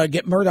chance to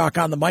get Murdoch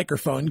on the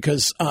microphone,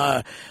 because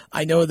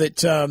I know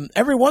that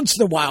every once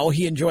in a while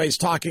he enjoys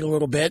talking a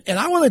little bit. And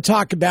I want to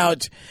talk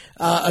about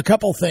a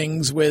couple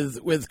things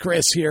with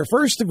Chris here.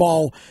 First of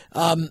all,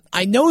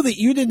 I know that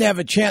you didn't have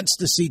a chance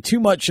to see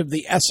too much of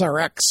the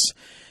SRX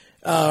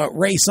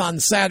race on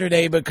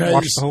Saturday because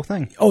watched the whole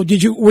thing. Oh,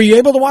 did you? Were you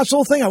able to watch the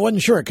whole thing? I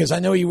wasn't sure because I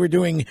know you were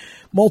doing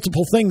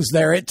multiple things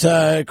there.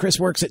 Chris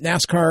works at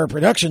NASCAR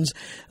Productions,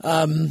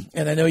 and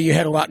I know you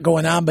had a lot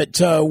going on. But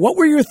what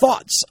were your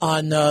thoughts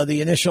on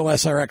the initial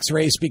SRX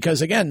race?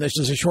 Because again, this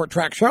is a short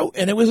track show,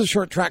 and it was a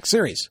short track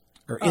series,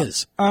 or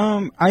is.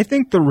 I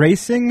think the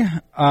racing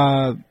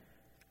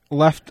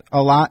left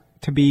a lot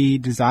to be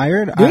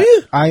desired. Do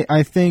you?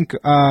 I think.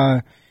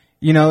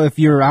 You know, if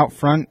you're out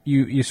front,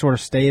 you sort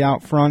of stayed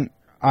out front.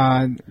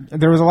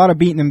 There was a lot of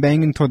beating and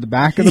banging toward the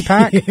back of the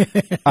pack,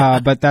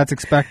 but that's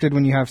expected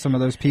when you have some of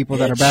those people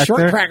that are back short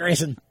there. Short track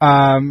racing.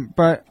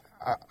 But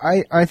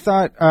I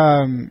thought,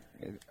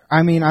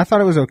 I thought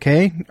it was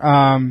okay.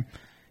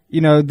 You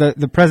know,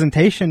 the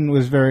presentation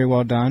was very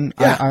well done.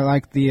 Yeah. I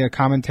like the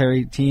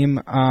commentary team.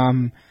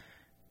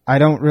 I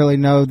don't really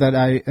know that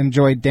I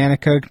enjoyed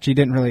Danica. She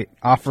didn't really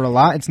offer a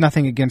lot. It's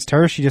nothing against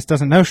her. She just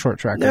doesn't know short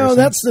track racing. No,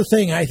 that's the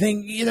thing. I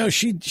think, you know,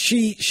 she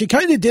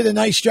kind of did a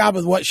nice job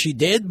with what she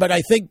did, but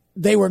I think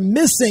they were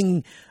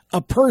missing a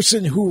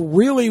person who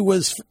really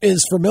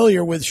is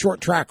familiar with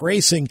short track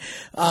racing,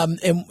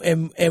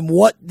 and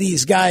what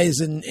these guys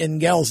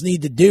and gals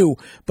need to do.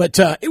 But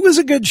it was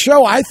a good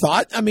show, I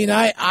thought. I mean,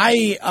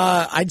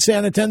 I'd say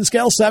on a 10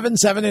 scale,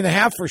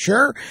 7.5 for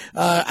sure.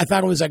 I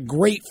thought it was a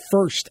great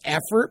first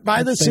effort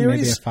by the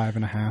series. Maybe a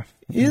 5.5.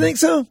 You think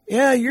so?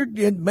 Yeah, you're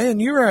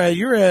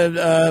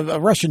a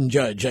Russian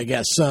judge, I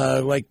guess.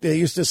 Like they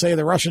used to say,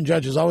 the Russian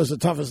judge is always the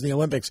toughest in the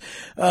Olympics.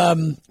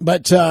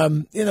 But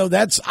you know,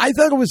 I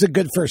thought it was a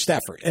good first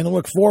effort, and I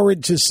look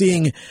forward to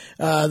seeing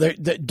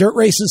the dirt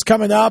races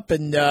coming up,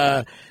 and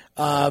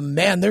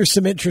man, there's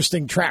some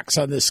interesting tracks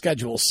on this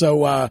schedule.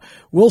 So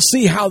we'll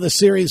see how the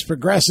series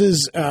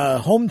progresses.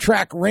 Home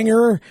track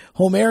ringer,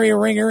 home area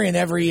ringer in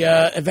every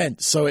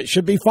event. So it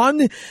should be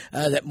fun.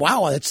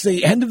 Wow, that's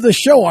the end of the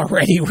show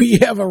already. We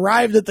have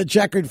arrived at the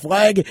checkered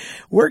flag.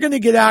 We're going to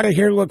get out of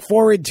here. Look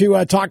forward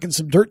to talking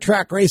some dirt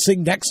track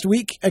racing next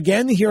week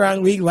again here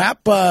on League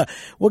Lap.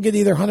 We'll get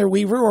either Hunter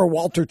Weaver or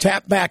Walter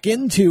Tapp back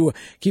in to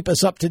keep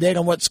us up to date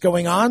on what's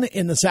going on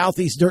in the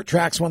Southeast Dirt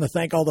Tracks. I want to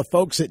thank all the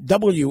folks at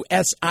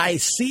WSIC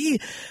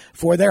NYC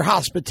for their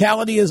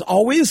hospitality as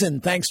always,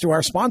 and thanks to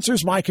our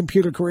sponsors,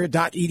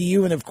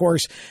 mycomputercareer.edu, and of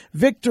course,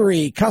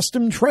 Victory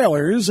Custom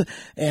Trailers.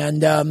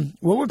 And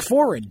we'll look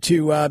forward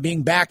to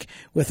being back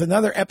with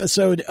another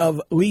episode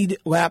of Lead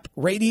Lap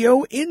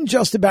Radio in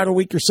just about a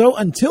week or so.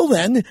 Until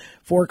then,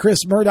 for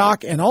Chris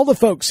Murdoch and all the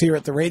folks here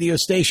at the radio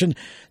station,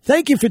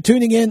 thank you for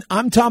tuning in.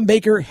 I'm Tom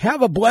Baker.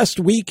 Have a blessed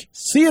week.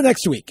 See you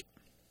next week.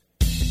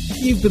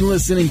 You've been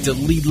listening to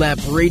Lead Lap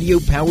Radio,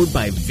 powered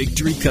by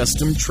Victory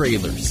Custom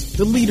Trailers,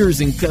 the leaders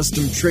in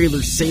custom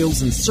trailer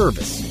sales and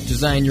service.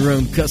 Design your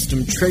own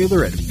custom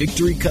trailer at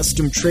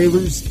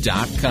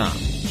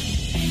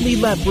victorycustomtrailers.com. Lead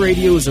Lap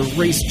Radio is a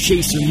Race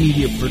Chaser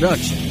Media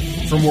production.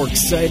 For more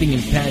exciting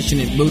and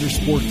passionate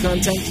motorsport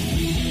content,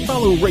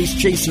 follow Race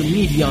Chaser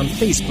Media on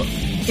Facebook,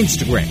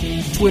 Instagram,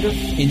 Twitter,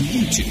 and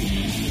YouTube,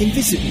 and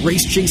visit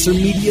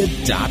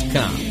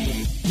racechasermedia.com.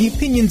 The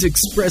opinions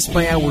expressed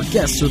by our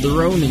guests are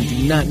their own and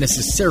do not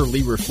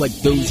necessarily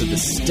reflect those of the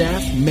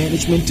staff,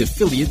 management,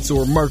 affiliates,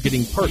 or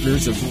marketing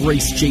partners of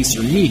Race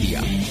Chaser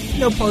Media.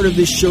 No part of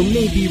this show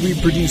may be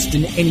reproduced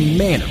in any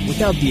manner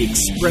without the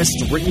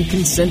expressed written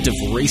consent of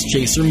Race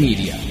Chaser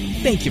Media.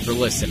 Thank you for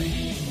listening.